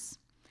laborers.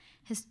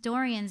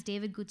 Historians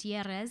David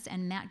Gutierrez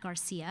and Matt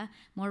Garcia,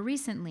 more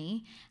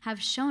recently,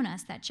 have shown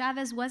us that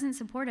Chavez wasn't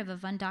supportive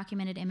of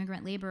undocumented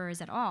immigrant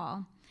laborers at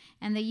all,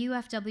 and the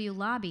UFW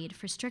lobbied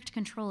for strict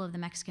control of the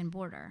Mexican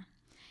border.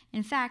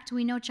 In fact,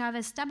 we know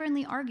Chavez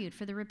stubbornly argued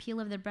for the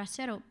repeal of the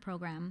Bracero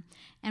program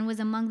and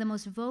was among the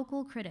most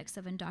vocal critics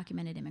of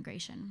undocumented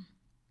immigration.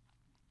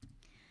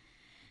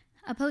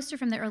 A poster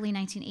from the early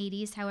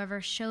 1980s, however,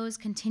 shows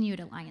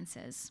continued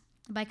alliances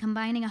by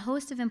combining a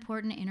host of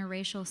important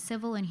interracial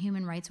civil and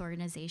human rights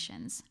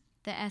organizations.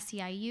 The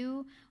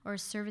SEIU, or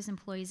Service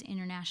Employees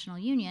International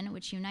Union,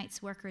 which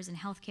unites workers in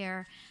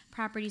healthcare,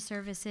 property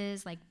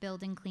services like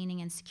building,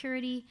 cleaning, and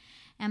security,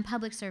 and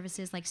public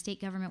services like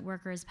state government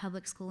workers,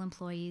 public school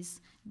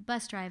employees,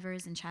 bus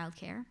drivers, and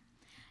childcare.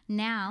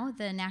 Now,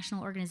 the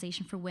National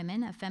Organization for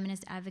Women, a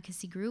feminist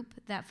advocacy group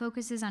that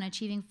focuses on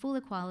achieving full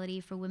equality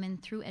for women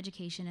through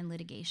education and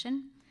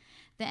litigation.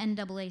 The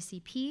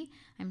NAACP,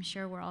 I'm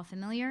sure we're all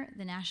familiar,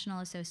 the National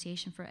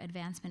Association for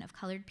Advancement of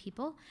Colored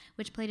People,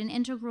 which played an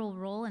integral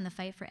role in the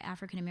fight for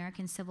African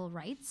American civil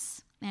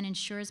rights and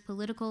ensures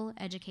political,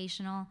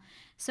 educational,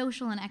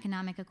 social, and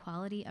economic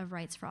equality of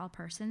rights for all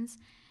persons.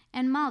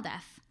 And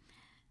MALDEF,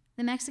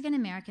 the Mexican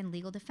American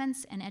Legal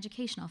Defense and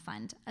Educational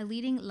Fund, a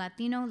leading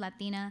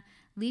Latino-Latina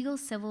legal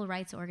civil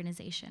rights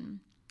organization.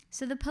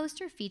 So the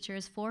poster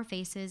features 4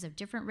 faces of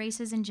different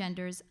races and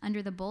genders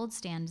under the bold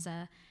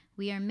stanza,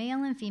 "We are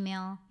male and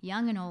female,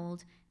 young and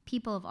old,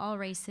 people of all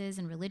races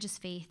and religious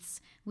faiths.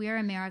 We are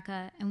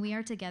America, and we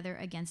are together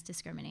against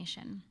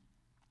discrimination."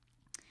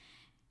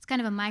 It's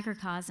kind of a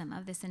microcosm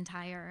of this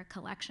entire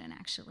collection,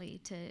 actually,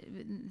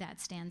 to that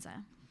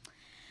stanza.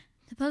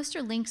 The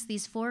poster links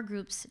these 4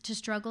 groups to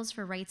struggles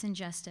for rights and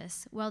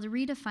justice while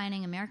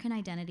redefining American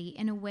identity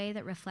in a way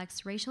that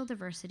reflects racial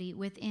diversity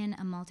within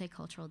a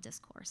multicultural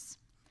discourse.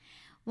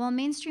 While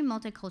mainstream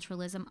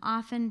multiculturalism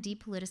often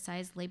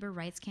depoliticized labor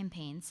rights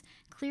campaigns,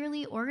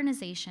 clearly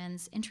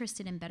organizations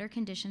interested in better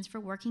conditions for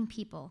working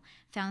people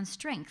found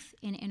strength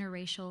in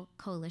interracial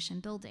coalition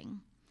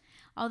building.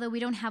 Although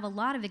we don't have a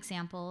lot of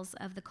examples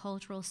of the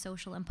cultural,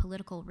 social, and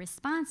political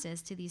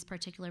responses to these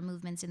particular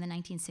movements in the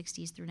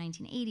 1960s through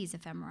 1980s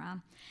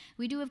ephemera,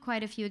 we do have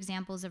quite a few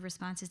examples of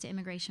responses to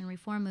immigration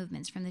reform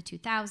movements from the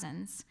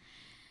 2000s.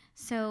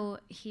 So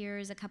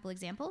here's a couple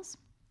examples.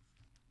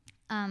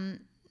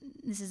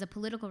 This is a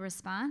political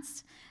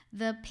response.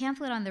 The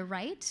pamphlet on the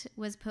right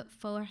was put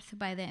forth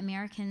by the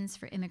Americans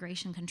for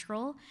Immigration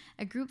Control,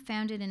 a group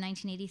founded in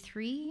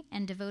 1983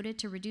 and devoted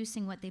to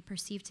reducing what they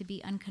perceive to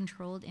be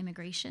uncontrolled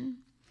immigration.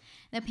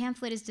 The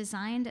pamphlet is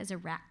designed as a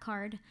rack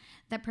card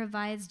that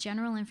provides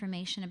general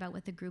information about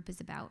what the group is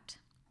about.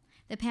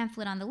 The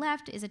pamphlet on the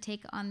left is a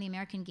take on the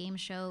American game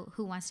show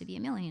Who Wants to Be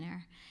a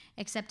Millionaire,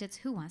 except it's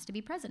Who Wants to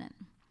Be President.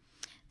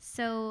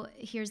 So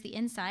here's the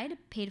inside,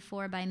 paid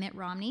for by Mitt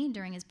Romney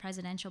during his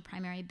presidential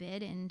primary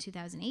bid in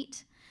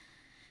 2008.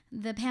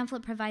 The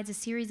pamphlet provides a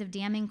series of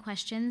damning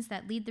questions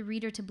that lead the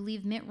reader to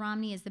believe Mitt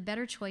Romney is the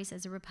better choice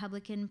as a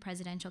Republican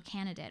presidential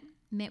candidate.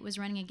 Mitt was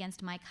running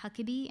against Mike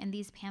Huckabee, and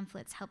these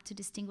pamphlets help to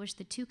distinguish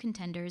the 2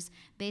 contenders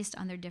based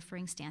on their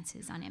differing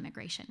stances on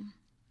immigration.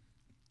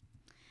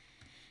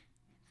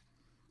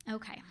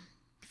 Okay.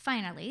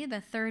 Finally,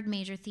 the 3rd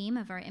major theme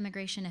of our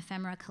immigration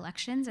ephemera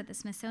collections at the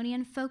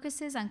Smithsonian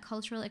focuses on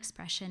cultural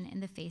expression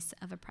in the face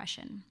of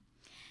oppression.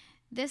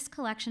 This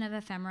collection of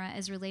ephemera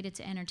is related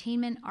to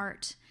entertainment,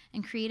 art,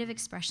 and creative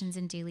expressions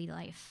in daily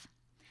life.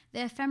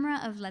 The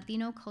ephemera of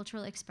Latino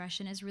cultural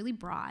expression is really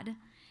broad,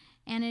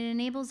 and it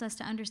enables us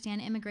to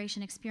understand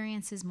immigration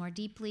experiences more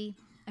deeply,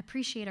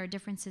 appreciate our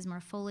differences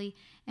more fully,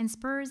 and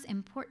spurs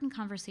important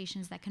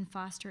conversations that can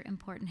foster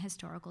important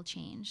historical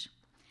change.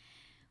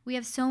 We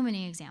have so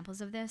many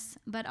examples of this,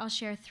 but I'll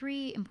share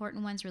 3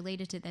 important ones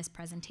related to this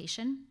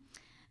presentation.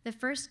 The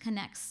first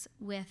connects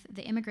with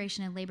the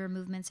immigration and labor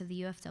movements of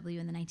the UFW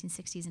in the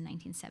 1960s and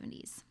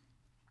 1970s.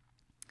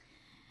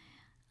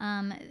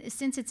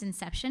 Since its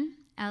inception,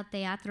 El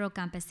Teatro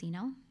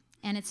Campesino,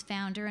 and its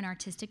founder and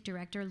artistic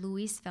director,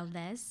 Luis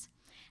Valdez,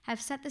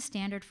 have set the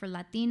standard for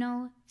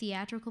Latino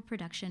theatrical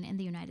production in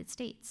the United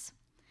States.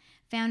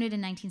 Founded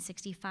in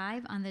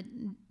 1965 on the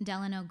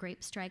Delano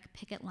grape strike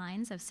picket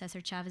lines of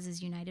Cesar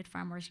Chavez's United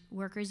Farm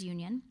Workers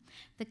Union,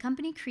 the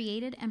company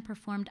created and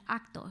performed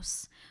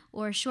actos,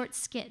 or short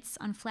skits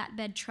on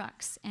flatbed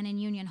trucks and in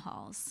union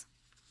halls.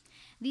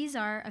 These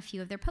are a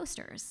few of their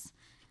posters.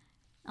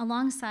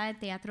 Alongside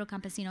Teatro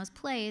Campesino's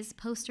plays,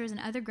 posters and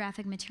other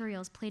graphic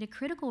materials played a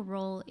critical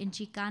role in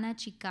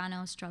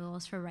Chicana-Chicano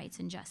struggles for rights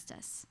and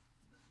justice.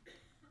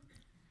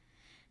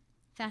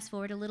 Fast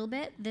forward a little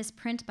bit, this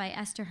print by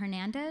Esther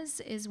Hernandez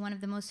is one of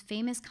the most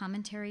famous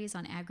commentaries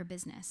on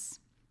agribusiness,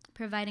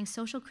 providing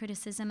social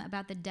criticism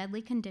about the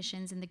deadly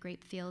conditions in the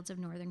grape fields of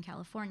Northern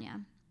California.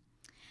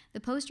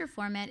 The poster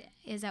format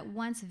is at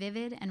once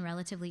vivid and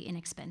relatively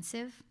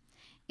inexpensive.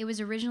 It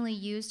was originally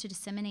used to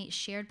disseminate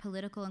shared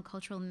political and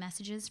cultural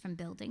messages from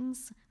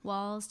buildings,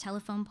 walls,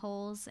 telephone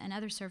poles, and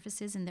other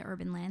surfaces in the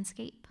urban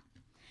landscape.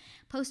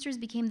 Posters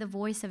became the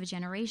voice of a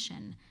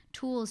generation,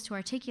 tools to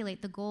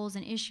articulate the goals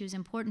and issues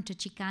important to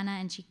Chicana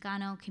and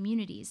Chicano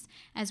communities,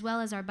 as well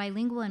as our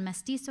bilingual and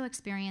mestizo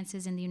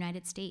experiences in the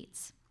United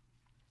States.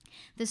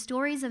 The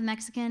stories of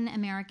Mexican,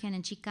 American,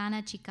 and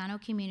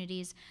Chicana-Chicano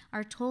communities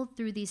are told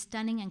through these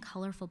stunning and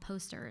colorful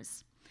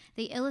posters.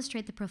 They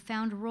illustrate the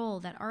profound role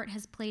that art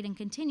has played and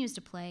continues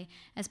to play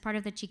as part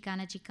of the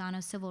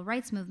Chicana-Chicano civil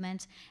rights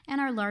movement and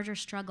our larger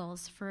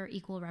struggles for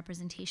equal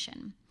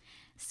representation.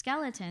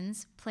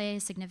 Skeletons play a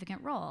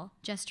significant role,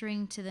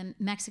 gesturing to the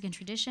Mexican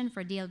tradition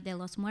for Dia de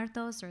los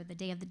Muertos, or the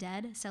Day of the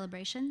Dead,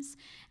 celebrations,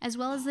 as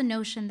well as the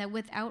notion that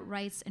without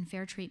rights and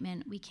fair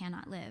treatment, we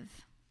cannot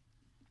live.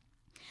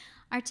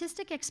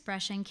 Artistic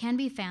expression can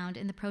be found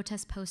in the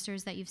protest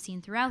posters that you've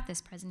seen throughout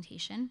this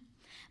presentation,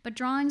 but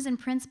drawings and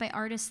prints by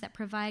artists that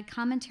provide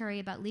commentary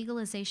about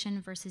legalization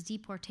versus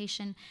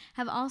deportation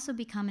have also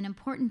become an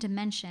important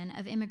dimension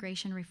of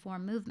immigration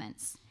reform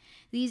movements.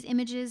 These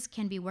images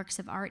can be works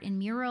of art in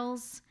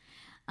murals,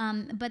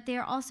 but they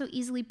are also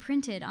easily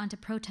printed onto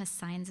protest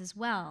signs as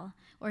well,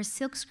 or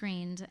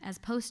silkscreened as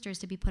posters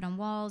to be put on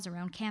walls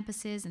around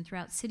campuses and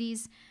throughout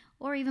cities,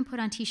 or even put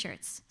on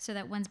t-shirts so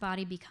that one's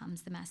body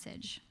becomes the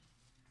message.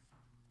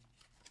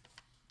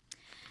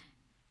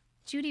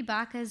 Judy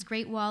Baca's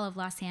Great Wall of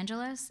Los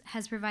Angeles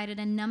has provided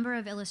a number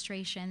of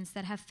illustrations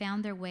that have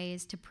found their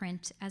ways to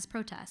print as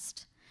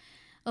protest.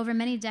 Over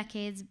many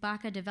decades,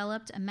 Baca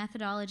developed a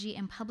methodology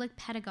and public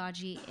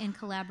pedagogy in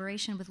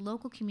collaboration with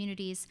local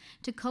communities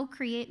to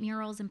co-create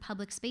murals in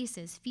public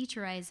spaces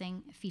featuring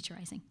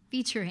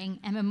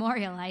and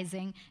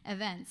memorializing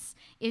events,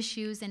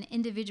 issues, and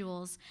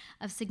individuals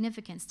of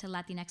significance to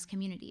Latinx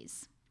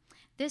communities.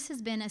 This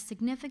has been a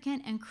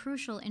significant and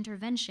crucial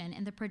intervention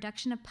in the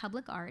production of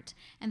public art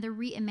and the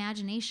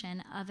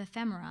reimagination of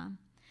ephemera.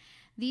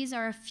 These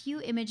are a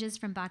few images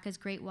from Baca's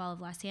Great Wall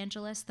of Los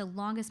Angeles, the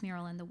longest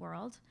mural in the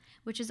world,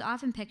 which is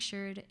often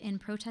pictured in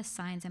protest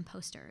signs and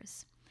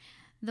posters.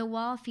 The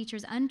wall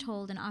features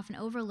untold and often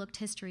overlooked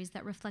histories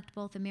that reflect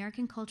both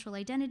American cultural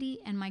identity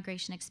and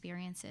migration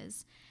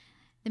experiences.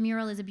 The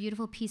mural is a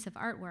beautiful piece of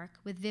artwork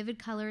with vivid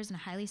colors and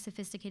highly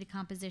sophisticated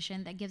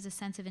composition that gives a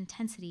sense of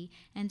intensity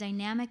and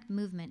dynamic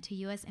movement to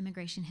U.S.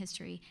 immigration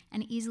history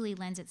and easily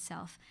lends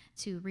itself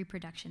to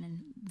reproduction in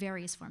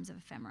various forms of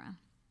ephemera.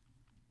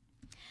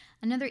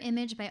 Another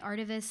image by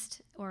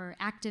artivist or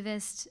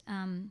activist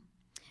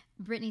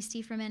Brittany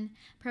Stieferman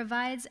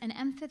provides an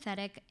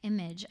empathetic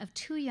image of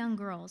two young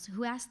girls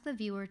who ask the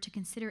viewer to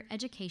consider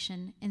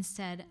education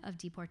instead of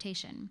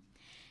deportation.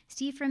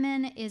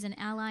 Stieferman is an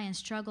ally in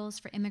struggles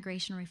for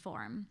immigration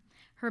reform.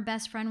 Her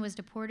best friend was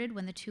deported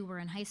when the two were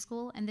in high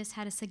school, and this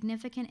had a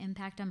significant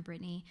impact on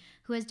Brittany,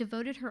 who has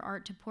devoted her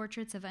art to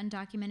portraits of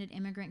undocumented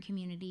immigrant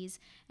communities,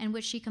 and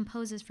which she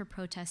composes for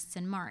protests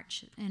and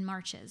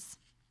marches.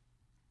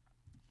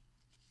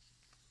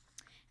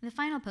 The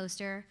final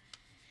poster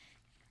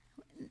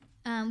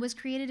was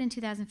created in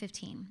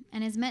 2015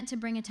 and is meant to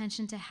bring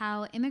attention to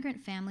how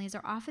immigrant families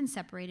are often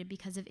separated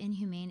because of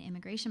inhumane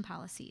immigration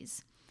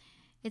policies.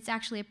 It's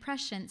actually a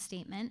prescient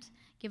statement,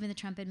 given the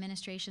Trump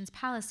administration's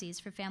policies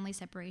for family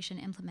separation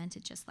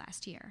implemented just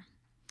last year.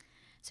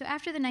 So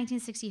after the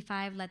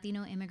 1965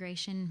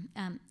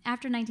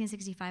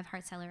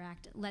 Hart-Celler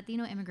Act,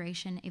 Latino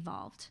immigration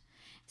evolved.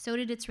 So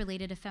did its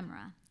related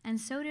ephemera, and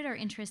so did our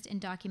interest in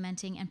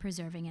documenting and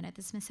preserving it at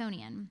the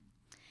Smithsonian.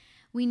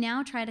 We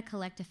now try to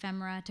collect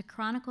ephemera to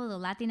chronicle the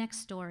Latinx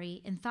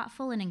story in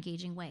thoughtful and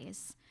engaging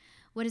ways.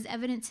 What is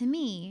evident to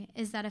me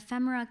is that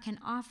ephemera can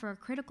offer a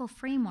critical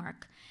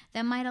framework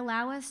that might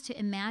allow us to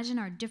imagine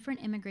our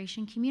different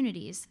immigration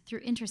communities through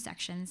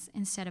intersections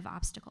instead of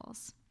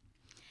obstacles.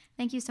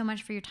 Thank you so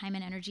much for your time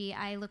and energy.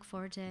 I look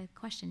forward to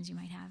questions you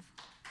might have.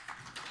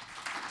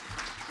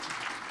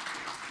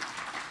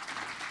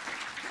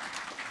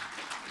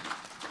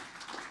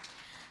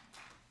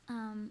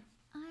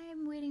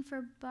 I'm waiting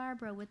for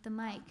Barbara with the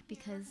mic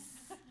because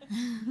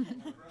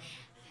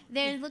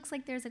there looks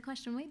like there's a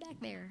question way back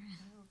there.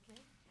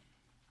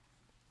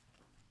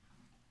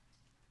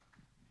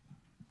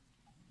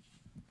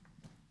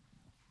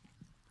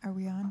 Are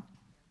we on?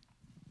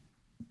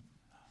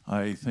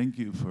 I thank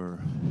you for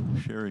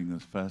sharing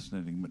this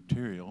fascinating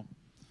material,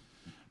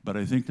 but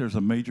I think there's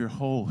a major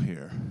hole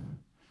here.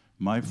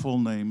 My full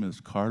name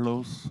is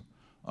Carlos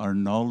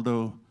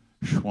Arnaldo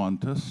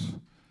Schwantes.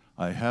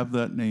 I have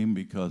that name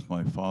because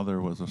my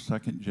father was a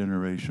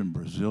second-generation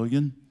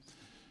Brazilian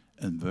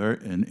and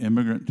an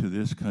immigrant to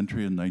this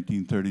country in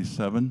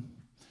 1937.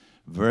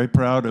 Very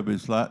proud of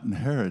his Latin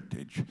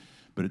heritage,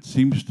 but it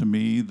seems to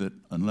me that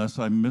unless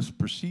I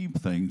misperceive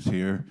things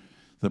here,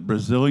 the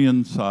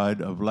Brazilian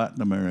side of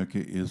Latin America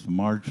is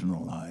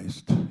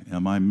marginalized.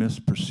 Am I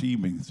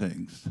misperceiving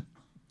things?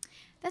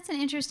 That's an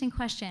interesting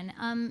question,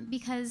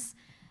 because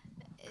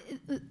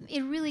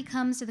it really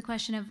comes to the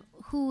question of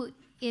who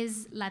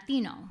is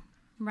Latino,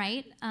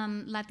 right?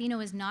 Latino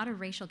is not a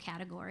racial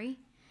category.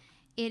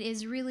 It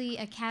is really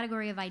a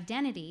category of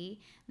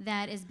identity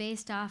that is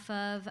based off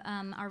of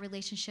our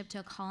relationship to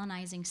a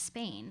colonizing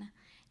Spain.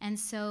 And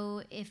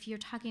so if you're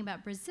talking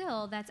about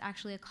Brazil, that's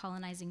actually a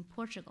colonizing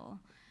Portugal.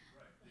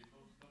 Right, they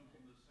both come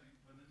from the same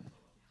peninsula.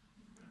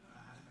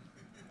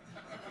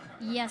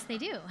 Yes, they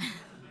do.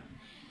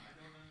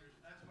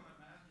 That's what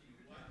I'm asking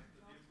you. What's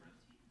the difference?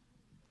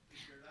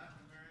 If you're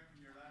Latin American,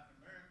 you're Latin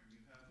American.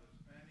 You have a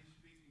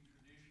Spanish-speaking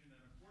tradition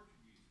and a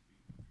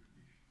Portuguese-speaking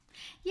tradition.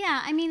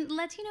 Yeah, I mean,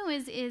 Latino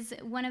is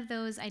one of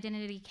those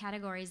identity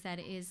categories that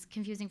is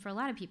confusing for a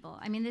lot of people.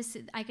 I mean,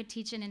 I could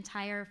teach an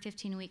entire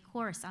 15-week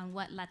course on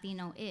what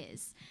Latino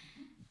is.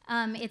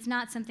 It's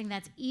not something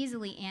that's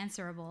easily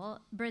answerable.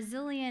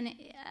 Brazilian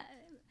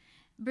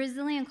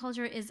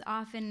culture is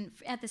often,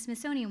 at the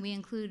Smithsonian, we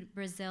include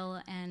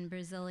Brazil and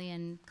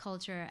Brazilian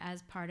culture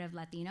as part of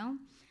Latino,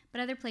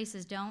 but other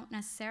places don't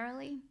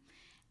necessarily.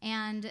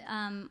 And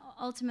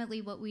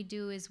ultimately what we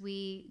do is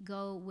we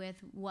go with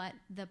what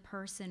the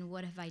person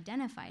would have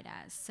identified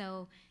as.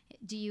 So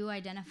do you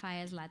identify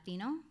as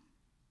Latino?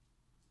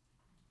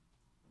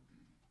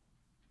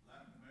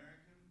 Latin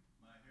American,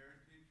 my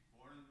heritage,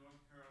 born in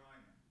North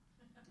Carolina.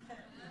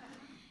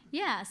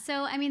 Yeah,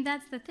 so I mean,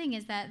 that's the thing,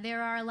 is that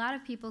there are a lot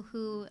of people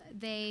who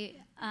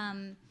they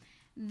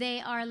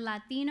are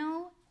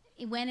Latino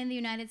when in the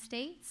United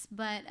States,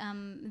 but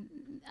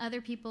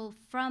other people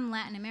from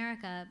Latin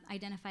America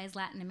identify as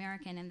Latin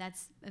American, and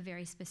that's a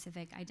very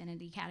specific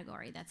identity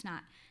category. That's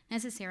not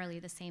necessarily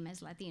the same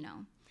as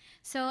Latino.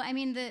 So, I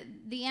mean,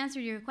 the answer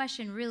to your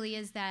question really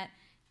is that,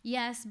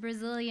 yes,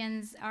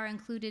 Brazilians are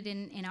included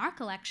in our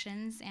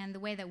collections, and the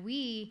way that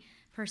we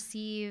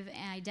perceive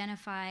and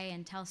identify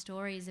and tell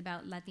stories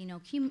about Latino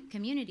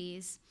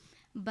communities,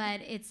 but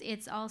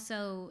it's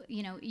also,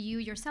 you know, you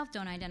yourself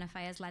don't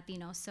identify as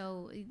Latino,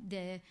 so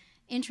the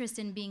interest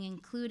in being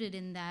included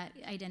in that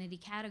identity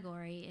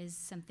category is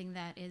something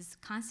that is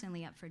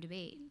constantly up for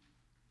debate.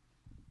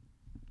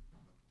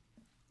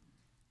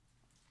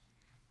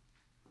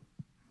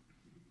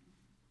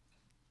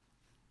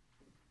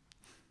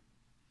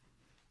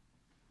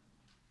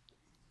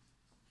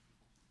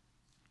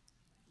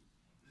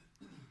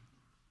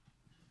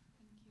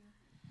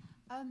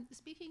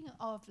 Speaking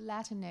of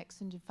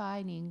Latinx and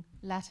defining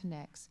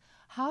Latinx,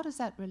 how does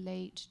that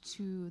relate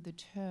to the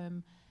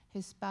term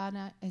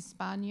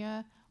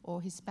Hispania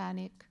or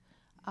Hispanic?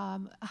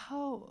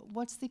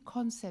 What's the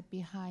concept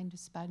behind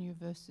Hispania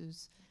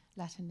versus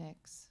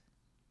Latinx?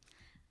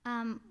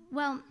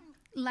 Well,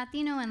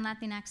 Latino and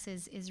Latinx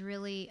is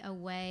really a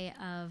way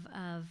of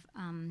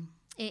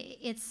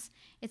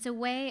it's a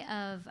way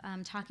of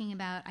talking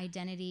about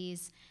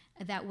identities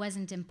that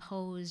wasn't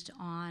imposed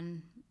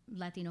on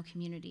Latino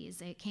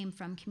communities. It came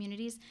from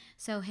communities.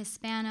 So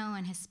Hispano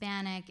and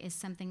Hispanic is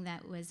something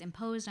that was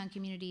imposed on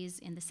communities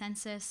in the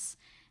census,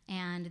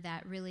 and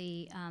that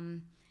really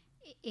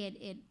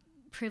it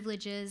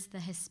privileges the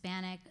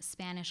Hispanic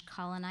Spanish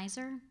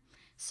colonizer.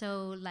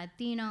 So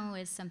Latino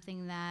is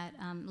something that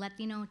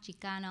Latino,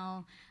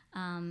 Chicano,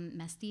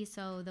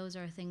 Mestizo, those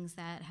are things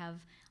that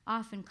have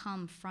often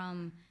come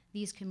from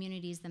these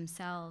communities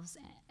themselves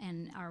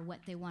and are what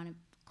they want to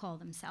call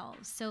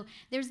themselves. So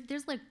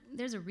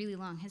there's a really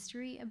long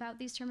history about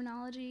these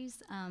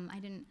terminologies. I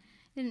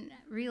didn't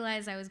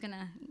realize I was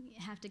gonna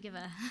have to give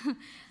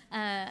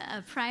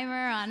a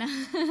primer on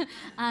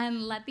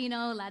on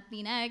Latino,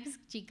 Latinx,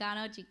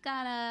 Chicano,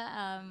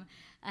 Chicana,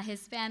 a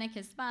Hispanic,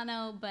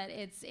 Hispano, but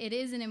it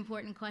is an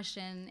important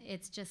question.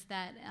 It's just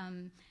that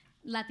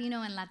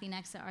Latino and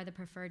Latinx are the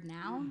preferred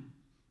now.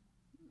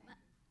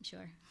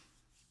 Sure.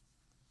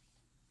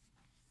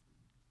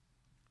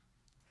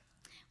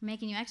 We're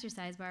making you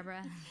exercise,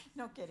 Barbara.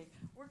 No kidding.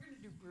 We're going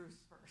to do Bruce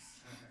first.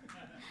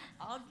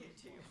 I'll get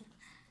to you.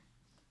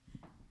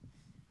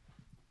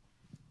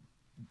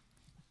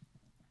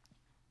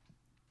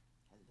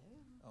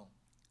 Hello. Oh.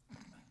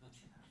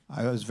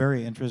 I was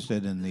very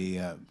interested in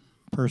the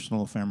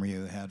personal ephemera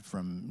you had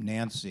from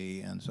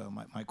Nancy, and so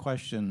my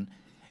question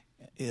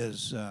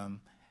is,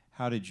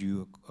 how did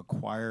you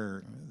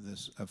acquire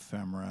this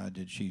ephemera?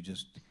 Did she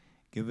just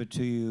give it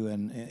to you?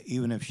 And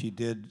even if she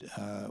did,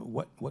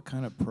 what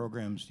kind of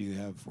programs do you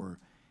have for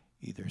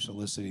either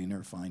soliciting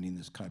or finding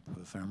this type of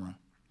ephemera?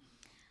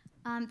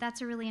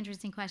 That's a really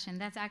interesting question.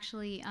 That's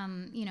actually,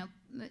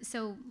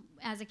 so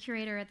as a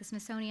curator at the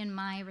Smithsonian,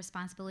 my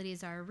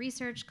responsibilities are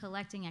research,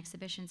 collecting,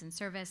 exhibitions, and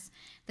service.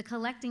 The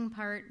collecting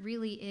part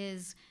really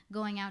is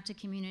going out to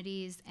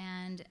communities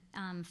and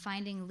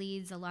finding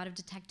leads, a lot of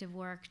detective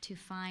work to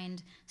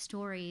find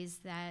stories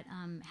that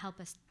help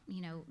us,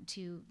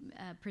 to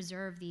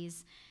preserve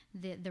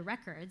the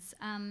records.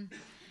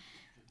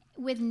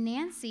 With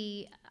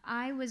Nancy,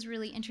 I was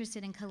really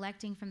interested in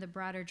collecting from the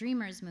broader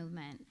Dreamers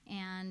movement,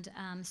 and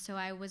so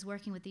I was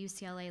working with the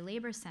UCLA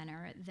Labor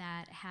Center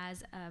that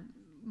has a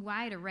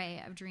wide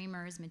array of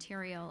Dreamers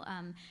material,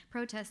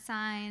 protest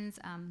signs,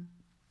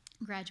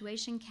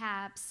 graduation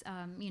caps,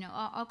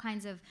 all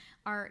kinds of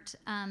art.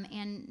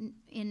 And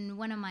in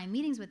one of my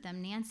meetings with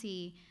them,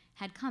 Nancy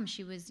had come.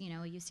 She was, a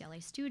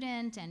UCLA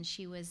student, and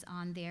she was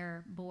on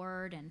their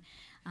board and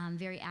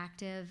very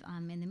active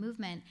in the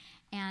movement.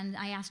 And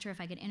I asked her if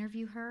I could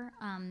interview her.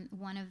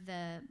 One of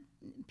the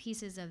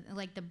pieces of,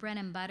 like, the bread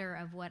and butter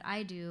of what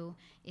I do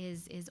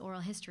is oral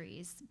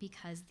histories,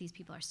 because these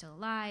people are still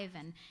alive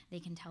and they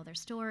can tell their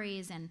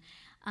stories. And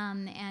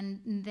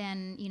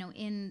then,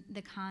 in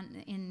the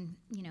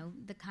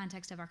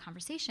context of our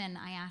conversation,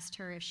 I asked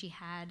her if she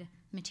had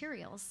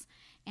materials.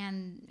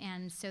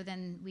 And so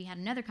then we had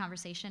another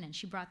conversation, and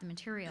she brought the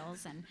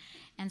materials,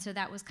 and so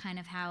that was kind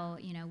of how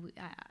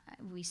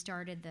we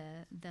started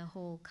the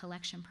whole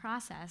collection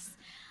process.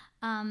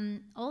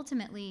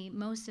 Ultimately,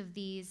 most of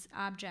these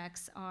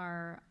objects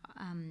are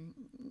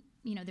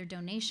they're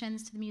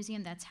donations to the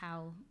museum. That's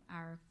how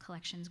our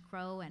collections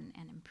grow and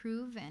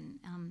improve.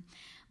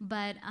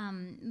 But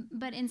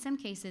in some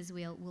cases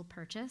we'll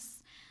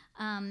purchase.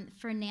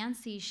 For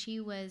Nancy, she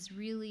was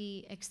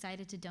really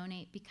excited to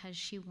donate because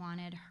she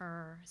wanted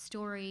her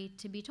story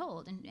to be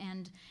told,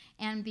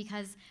 and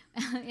because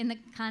in the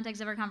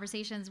context of our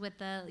conversations with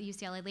the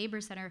UCLA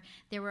Labor Center,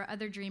 there were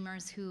other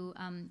Dreamers who,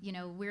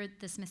 we're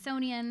the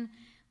Smithsonian,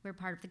 we're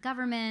part of the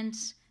government.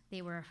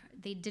 They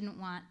didn't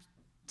want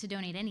to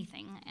donate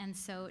anything, and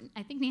so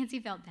I think Nancy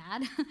felt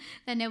bad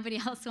that nobody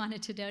else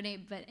wanted to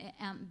donate, but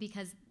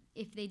because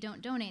if they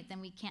don't donate,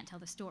 then we can't tell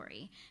the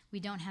story. We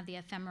don't have the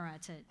ephemera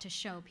to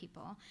show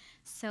people.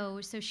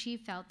 So she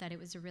felt that it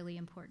was a really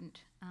important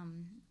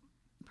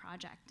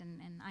project,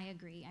 and I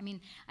agree. I mean,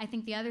 I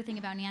think the other thing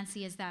about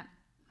Nancy is that,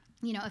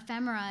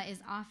 ephemera is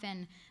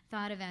often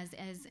thought of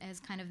as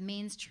kind of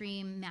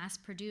mainstream,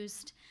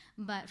 mass-produced,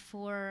 but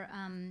for,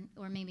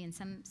 or maybe in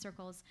some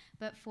circles,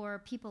 but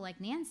for people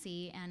like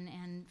Nancy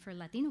and for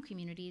Latino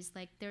communities,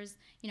 like there's,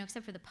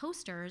 except for the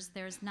posters,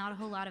 there's not a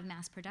whole lot of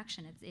mass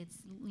production. It's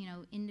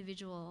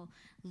individual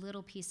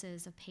little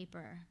pieces of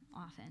paper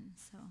often.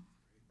 So,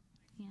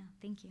 yeah,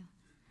 thank you.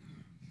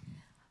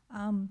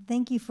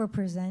 Thank you for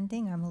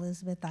presenting. I'm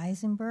Elizabeth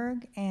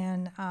Eisenberg,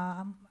 and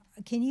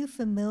can you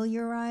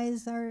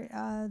familiarize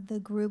the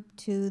group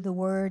to the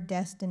word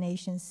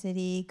destination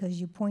city?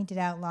 Because you pointed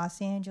out Los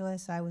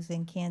Angeles. I was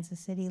in Kansas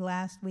City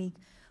last week,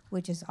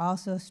 which is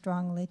also a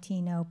strong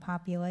Latino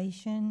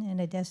population and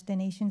a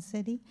destination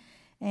city.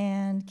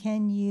 And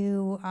can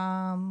you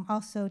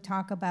also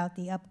talk about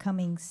the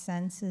upcoming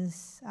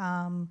census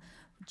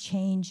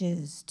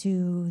changes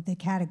to the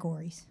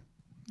categories?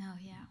 Oh,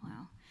 yeah,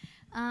 wow.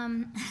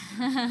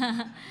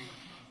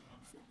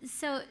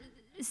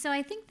 So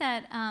I think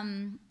that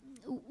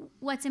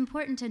what's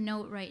important to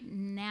note right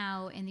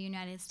now in the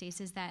United States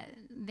is that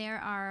there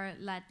are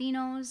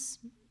Latinos,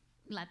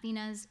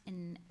 Latinas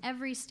in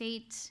every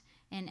state,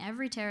 in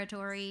every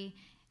territory,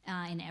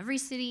 in every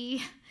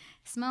city,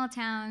 small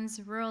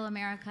towns, rural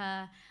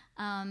America.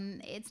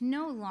 It's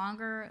no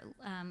longer,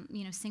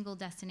 single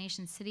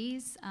destination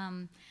cities.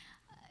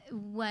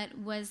 What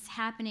was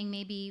happening,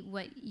 maybe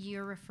what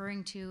you're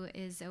referring to,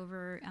 is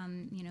over,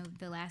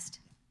 the last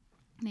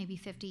maybe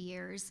 50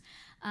 years,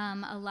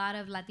 a lot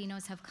of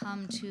Latinos have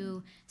come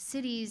to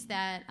cities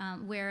that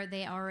where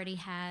they already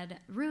had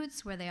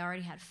roots, where they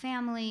already had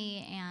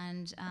family,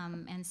 and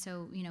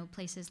so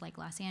places like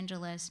Los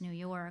Angeles, New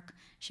York,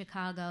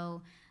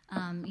 Chicago,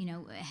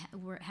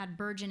 had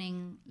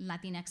burgeoning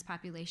Latinx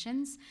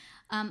populations,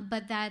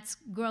 but that's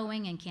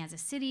growing in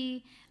Kansas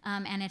City,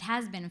 and it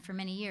has been for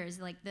many years.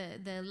 Like the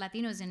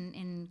Latinos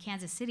in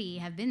Kansas City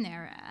have been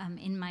there.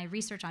 In my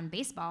research on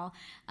baseball,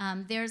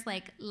 there's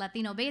like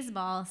Latino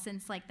baseball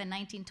since like the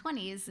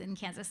 1920s in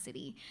Kansas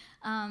City,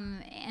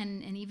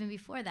 and even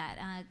before that,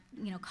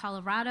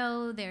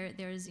 Colorado,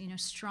 there's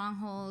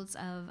strongholds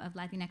of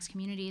Latinx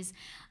communities,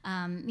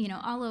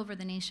 all over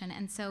the nation,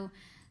 and so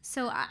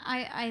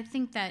I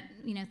think that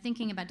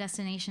thinking about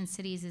destination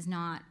cities is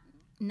not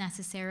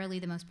necessarily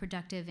the most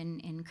productive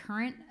in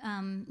current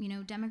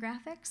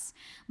demographics,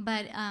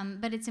 but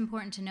it's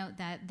important to note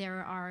that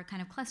there are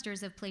kind of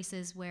clusters of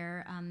places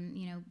where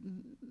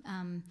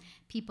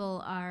people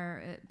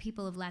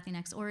of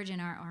Latinx origin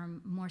are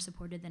more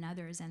supported than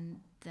others, and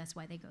that's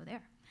why they go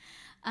there.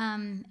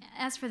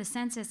 As for the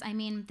census, I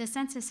mean, the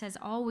census has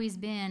always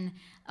been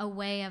a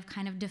way of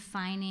kind of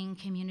defining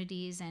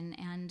communities,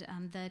 and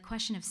the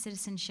question of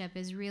citizenship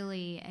is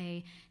really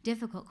a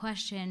difficult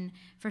question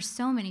for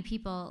so many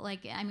people. Like,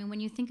 I mean, when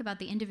you think about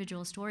the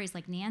individual stories,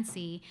 like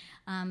Nancy,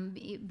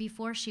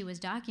 before she was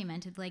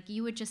documented, like,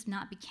 you would just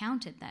not be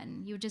counted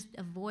then. You would just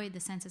avoid the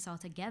census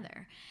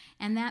altogether.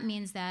 And that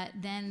means that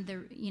then,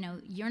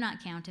 you're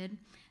not counted.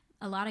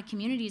 A lot of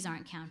communities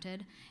aren't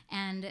counted,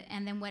 and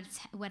then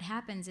what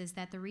happens is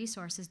that the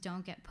resources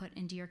don't get put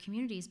into your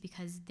communities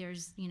because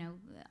there's,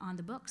 on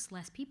the books,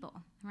 less people,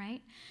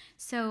 right?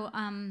 So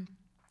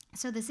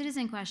so the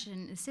citizenship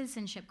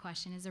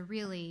question is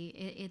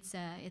it's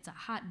a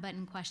hot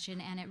button question,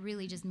 and it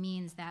really just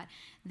means that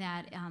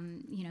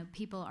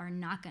people are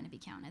not going to be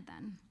counted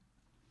then.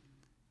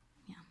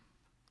 Yeah.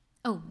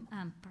 Oh,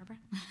 Barbara.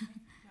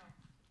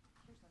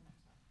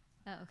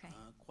 Oh, okay.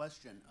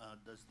 Question,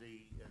 does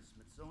the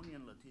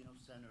Smithsonian Latino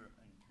Center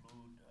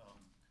include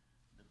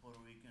the Puerto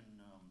Rican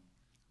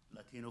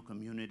Latino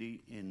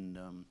community in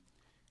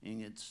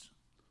its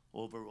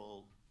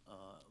overall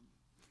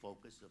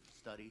focus of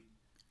study?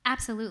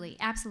 Absolutely,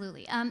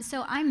 absolutely.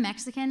 So I'm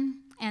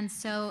Mexican, and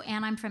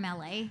I'm from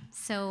LA,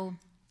 so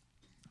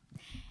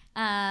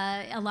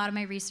a lot of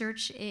my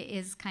research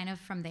is kind of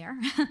from there,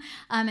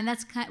 and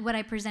that's what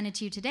I presented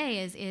to you today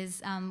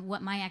is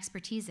what my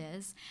expertise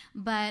is.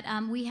 But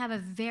we have a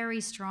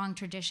very strong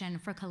tradition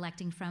for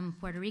collecting from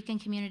Puerto Rican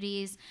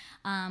communities,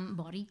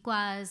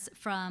 Boricuas,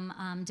 from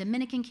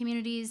Dominican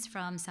communities,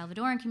 from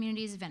Salvadoran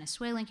communities,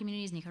 Venezuelan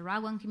communities,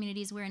 Nicaraguan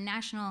communities. We're a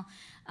national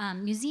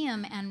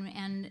museum,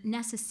 and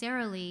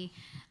necessarily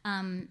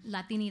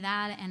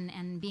Latinidad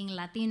and being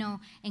Latino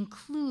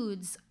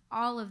includes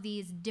all of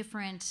these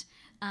different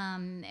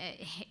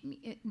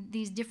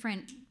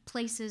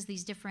places,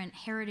 these different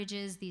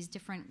heritages, these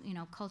different,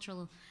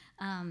 cultural.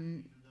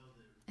 Even though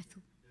the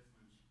difference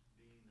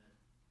being that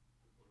the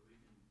Puerto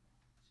Rican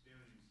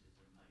experience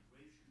is a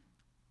migration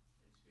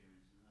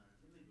experience and not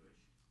an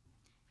immigration.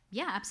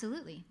 Yeah,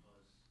 absolutely.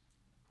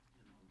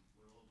 Because,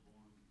 we're all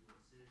born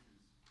U.S.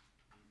 citizens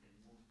and can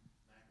move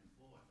back and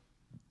forth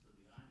to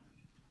the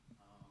island.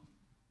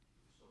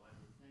 So I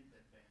would think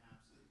that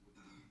perhaps it would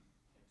be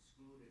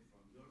excluded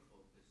from your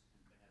focus and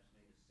perhaps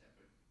made a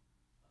separate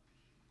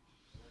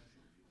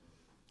collection, if you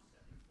will, a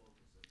separate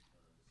focus of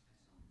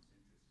the Smithsonian's interest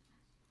in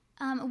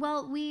this.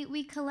 Well,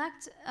 we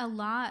collect a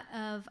lot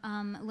of,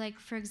 like,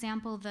 for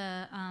example,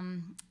 the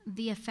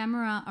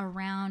ephemera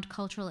around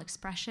cultural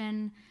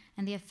expression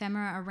and the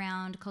ephemera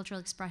around cultural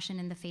expression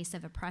in the face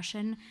of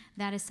oppression.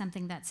 That is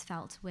something that's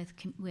felt with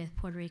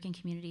Puerto Rican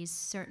communities,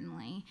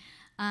 certainly.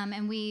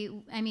 And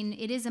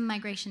it is a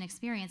migration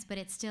experience, but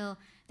it's still,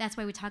 that's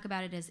why we talk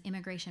about it as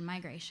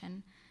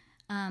immigration-migration.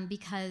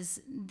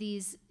 Because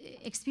these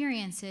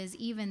experiences,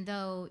 even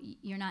though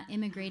you're not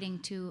immigrating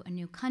to a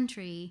new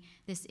country,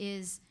 this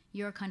is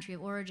your country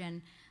of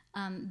origin,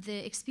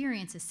 the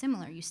experience is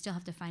similar. You still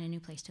have to find a new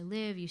place to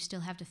live. You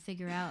still have to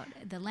figure out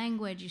the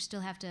language. You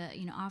still have to,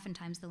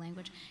 oftentimes the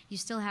language. You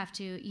still have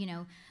to,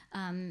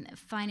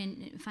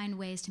 find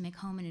ways to make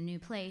home in a new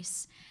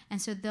place.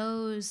 And so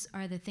those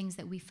are the things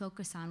that we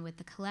focus on with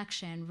the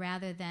collection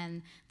rather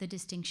than the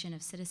distinction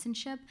of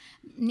citizenship.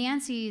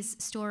 Nancy's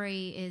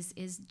story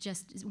is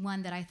just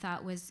one that I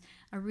thought was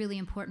a really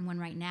important one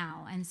right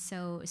now. And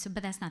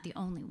but that's not the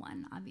only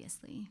one,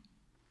 obviously.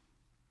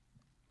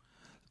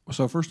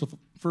 So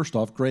first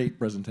off, great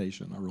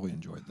presentation. I really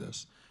enjoyed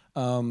this.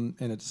 And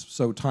it's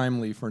so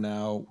timely for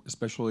now,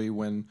 especially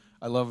when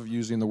I love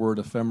using the word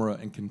ephemera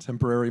in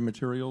contemporary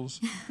materials,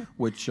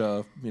 which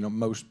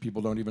most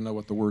people don't even know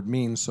what the word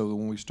means. So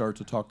when we start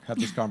to have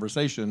this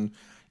conversation,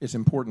 it's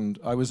important.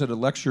 I was at a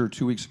lecture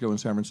 2 weeks ago in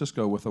San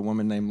Francisco with a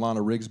woman named Lana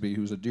Rigsby,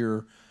 who's a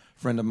dear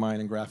friend of mine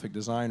and graphic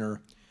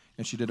designer,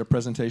 and she did a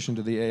presentation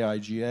to the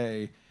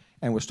AIGA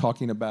and was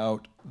talking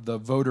about the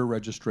voter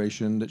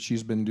registration that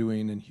she's been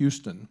doing in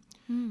Houston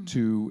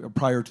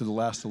prior to the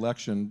last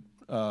election,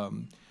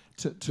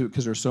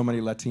 because there's so many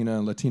Latina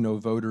and Latino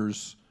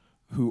voters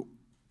who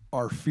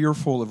are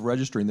fearful of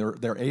registering.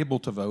 They're able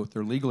to vote,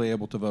 they're legally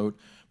able to vote,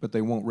 but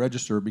they won't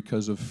register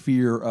because of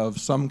fear of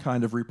some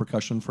kind of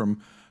repercussion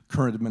from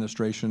current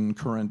administration,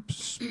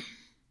 current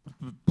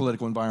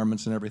political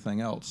environments, and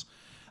everything else.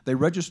 They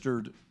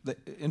registered,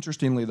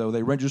 interestingly though,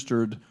 they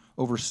registered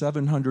over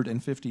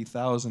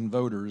 750,000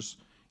 voters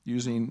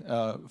using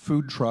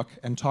food truck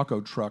and taco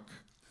truck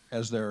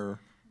as their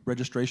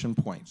registration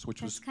points,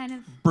 which was kind of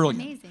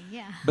brilliant. Amazing,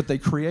 yeah. But they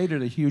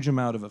created a huge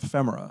amount of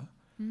ephemera,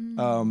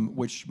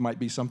 which might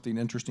be something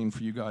interesting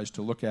for you guys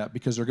to look at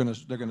because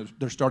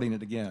they're starting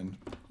it again.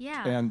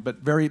 Yeah.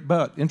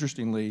 But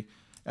interestingly,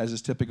 as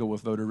is typical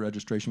with voter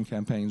registration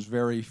campaigns,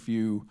 very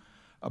few,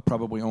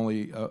 probably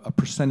only a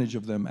percentage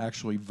of them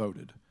actually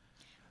voted.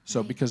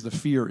 So because the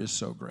fear is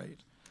so great.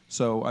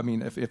 So I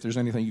mean, if there's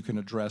anything you can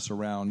address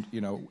around,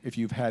 if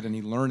you've had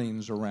any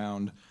learnings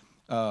around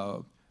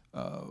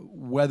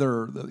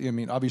whether,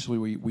 obviously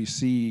we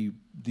see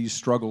these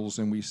struggles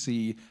and we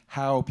see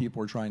how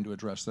people are trying to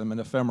address them.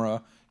 And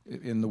Ephemera,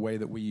 in the way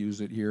that we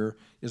use it here,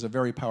 is a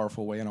very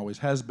powerful way and always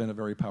has been a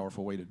very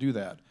powerful way to do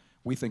that.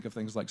 We think of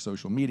things like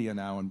social media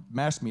now and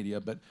mass media,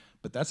 but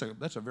that's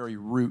a very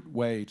root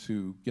way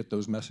to get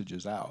those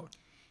messages out.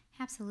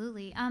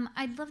 Absolutely.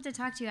 I'd love to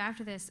talk to you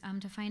after this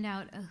to find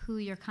out who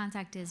your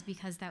contact is,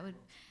 because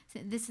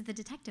this is the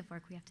detective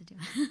work we have to do.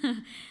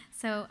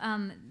 So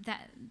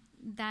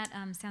that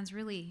sounds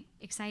really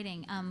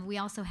exciting. We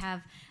also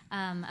have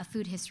a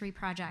food history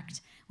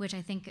project, which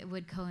I think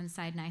would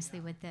coincide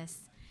nicely with this.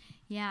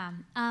 Yeah.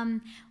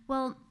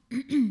 Well,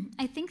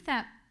 I think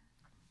that,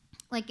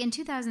 like in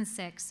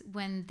 2006,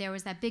 when there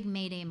was that big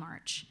May Day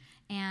march,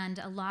 and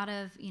a lot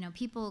of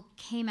people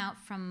came out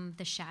from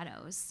the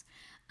shadows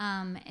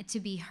to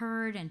be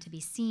heard and to be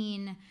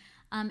seen.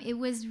 It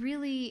was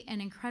really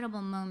an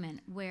incredible moment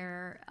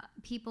where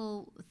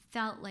people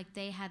felt like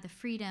they had the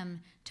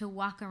freedom to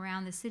walk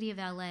around the city of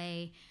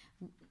LA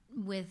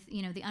with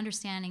the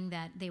understanding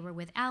that they were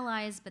with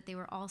allies, but they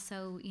were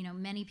also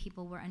many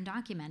people were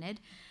undocumented.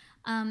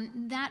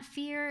 That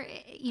fear,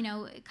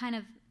 kind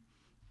of,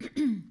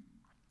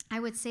 I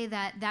would say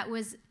that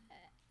was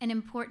an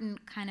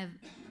important kind of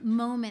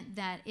moment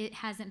that it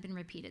hasn't been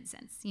repeated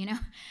since,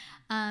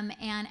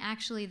 and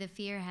actually the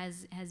fear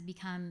has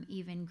become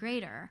even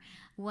greater.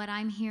 What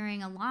I'm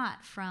hearing a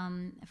lot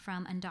from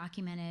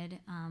undocumented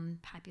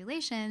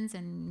populations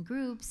and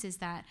groups is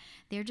that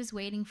they're just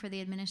waiting for the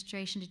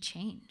administration to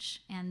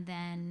change, and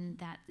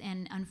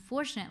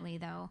unfortunately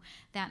though,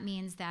 that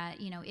means that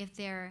if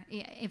you're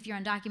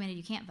undocumented,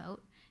 you can't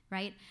vote.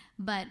 Right,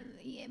 but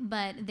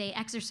they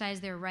exercise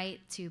their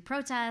right to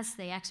protest.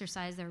 They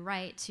exercise their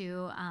right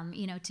to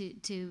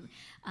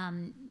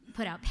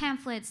put out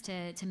pamphlets,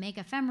 to make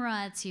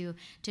ephemera, to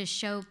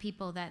show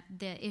people that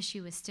the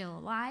issue is still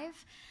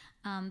alive.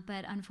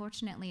 But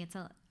unfortunately,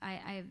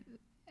 I've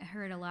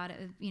heard a lot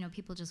of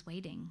people just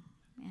waiting,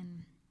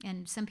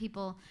 and some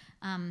people.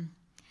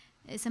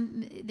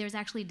 There's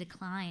actually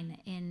decline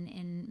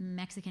in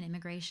Mexican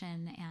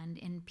immigration and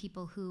in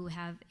people who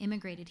have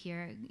immigrated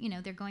here.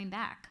 They're going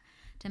back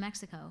to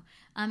Mexico.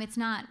 It's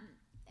not,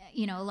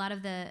 a lot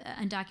of the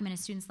undocumented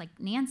students like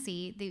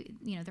Nancy,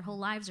 their whole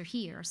lives are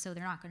here, so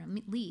they're not going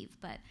to leave.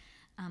 But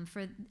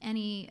for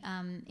any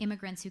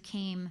immigrants who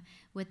came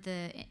with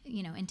the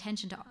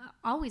intention to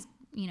always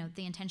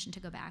the intention to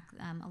go back,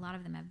 a lot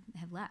of them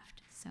have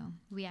left. So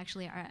we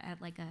actually are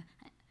at like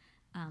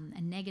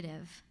a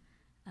negative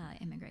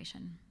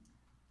immigration.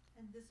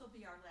 And this will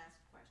be our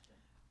last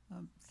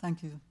question.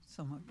 Thank you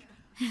so much.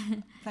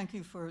 Thank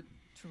you for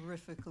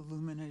terrific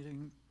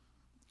illuminating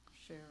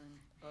sharing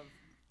of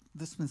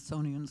the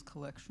Smithsonian's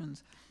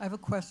collections. I have a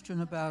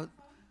question about,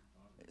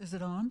 is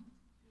it on?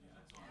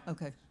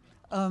 Okay.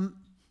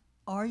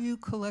 Are you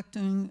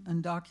collecting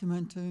and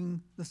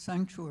documenting the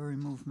sanctuary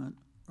movement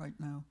right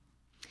now?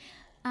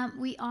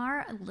 We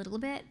are a little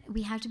bit.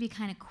 We have to be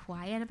kind of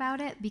quiet about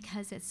it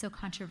because it's so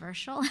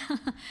controversial.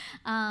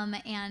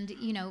 And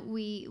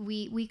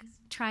we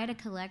try to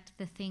collect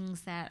the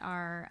things that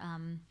are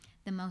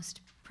the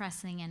most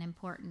pressing and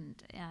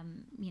important,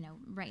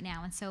 right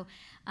now. And so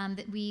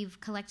that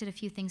we've collected a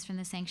few things from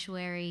the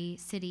Sanctuary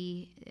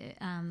City.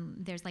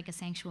 There's like a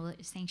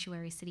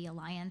Sanctuary City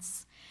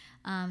Alliance.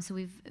 So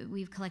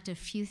we've collected a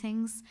few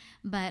things,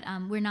 but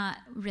we're not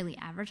really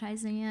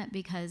advertising it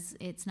because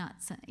it's not,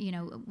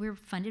 we're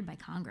funded by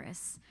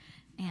Congress,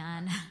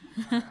 and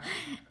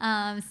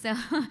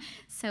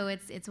so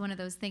it's one of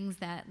those things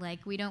that like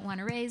we don't want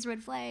to raise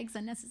red flags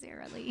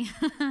unnecessarily,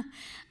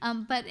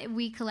 but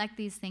we collect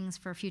these things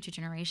for future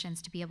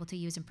generations to be able to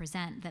use and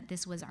present that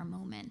this was our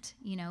moment,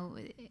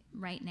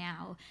 right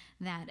now,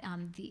 that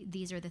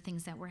these are the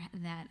things that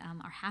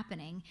are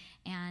happening,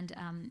 and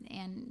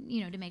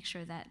to make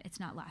sure that it's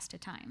not lost to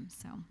time.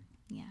 So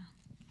yeah,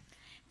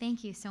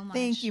 thank you so much.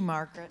 Thank you,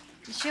 Margaret.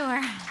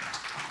 Sure.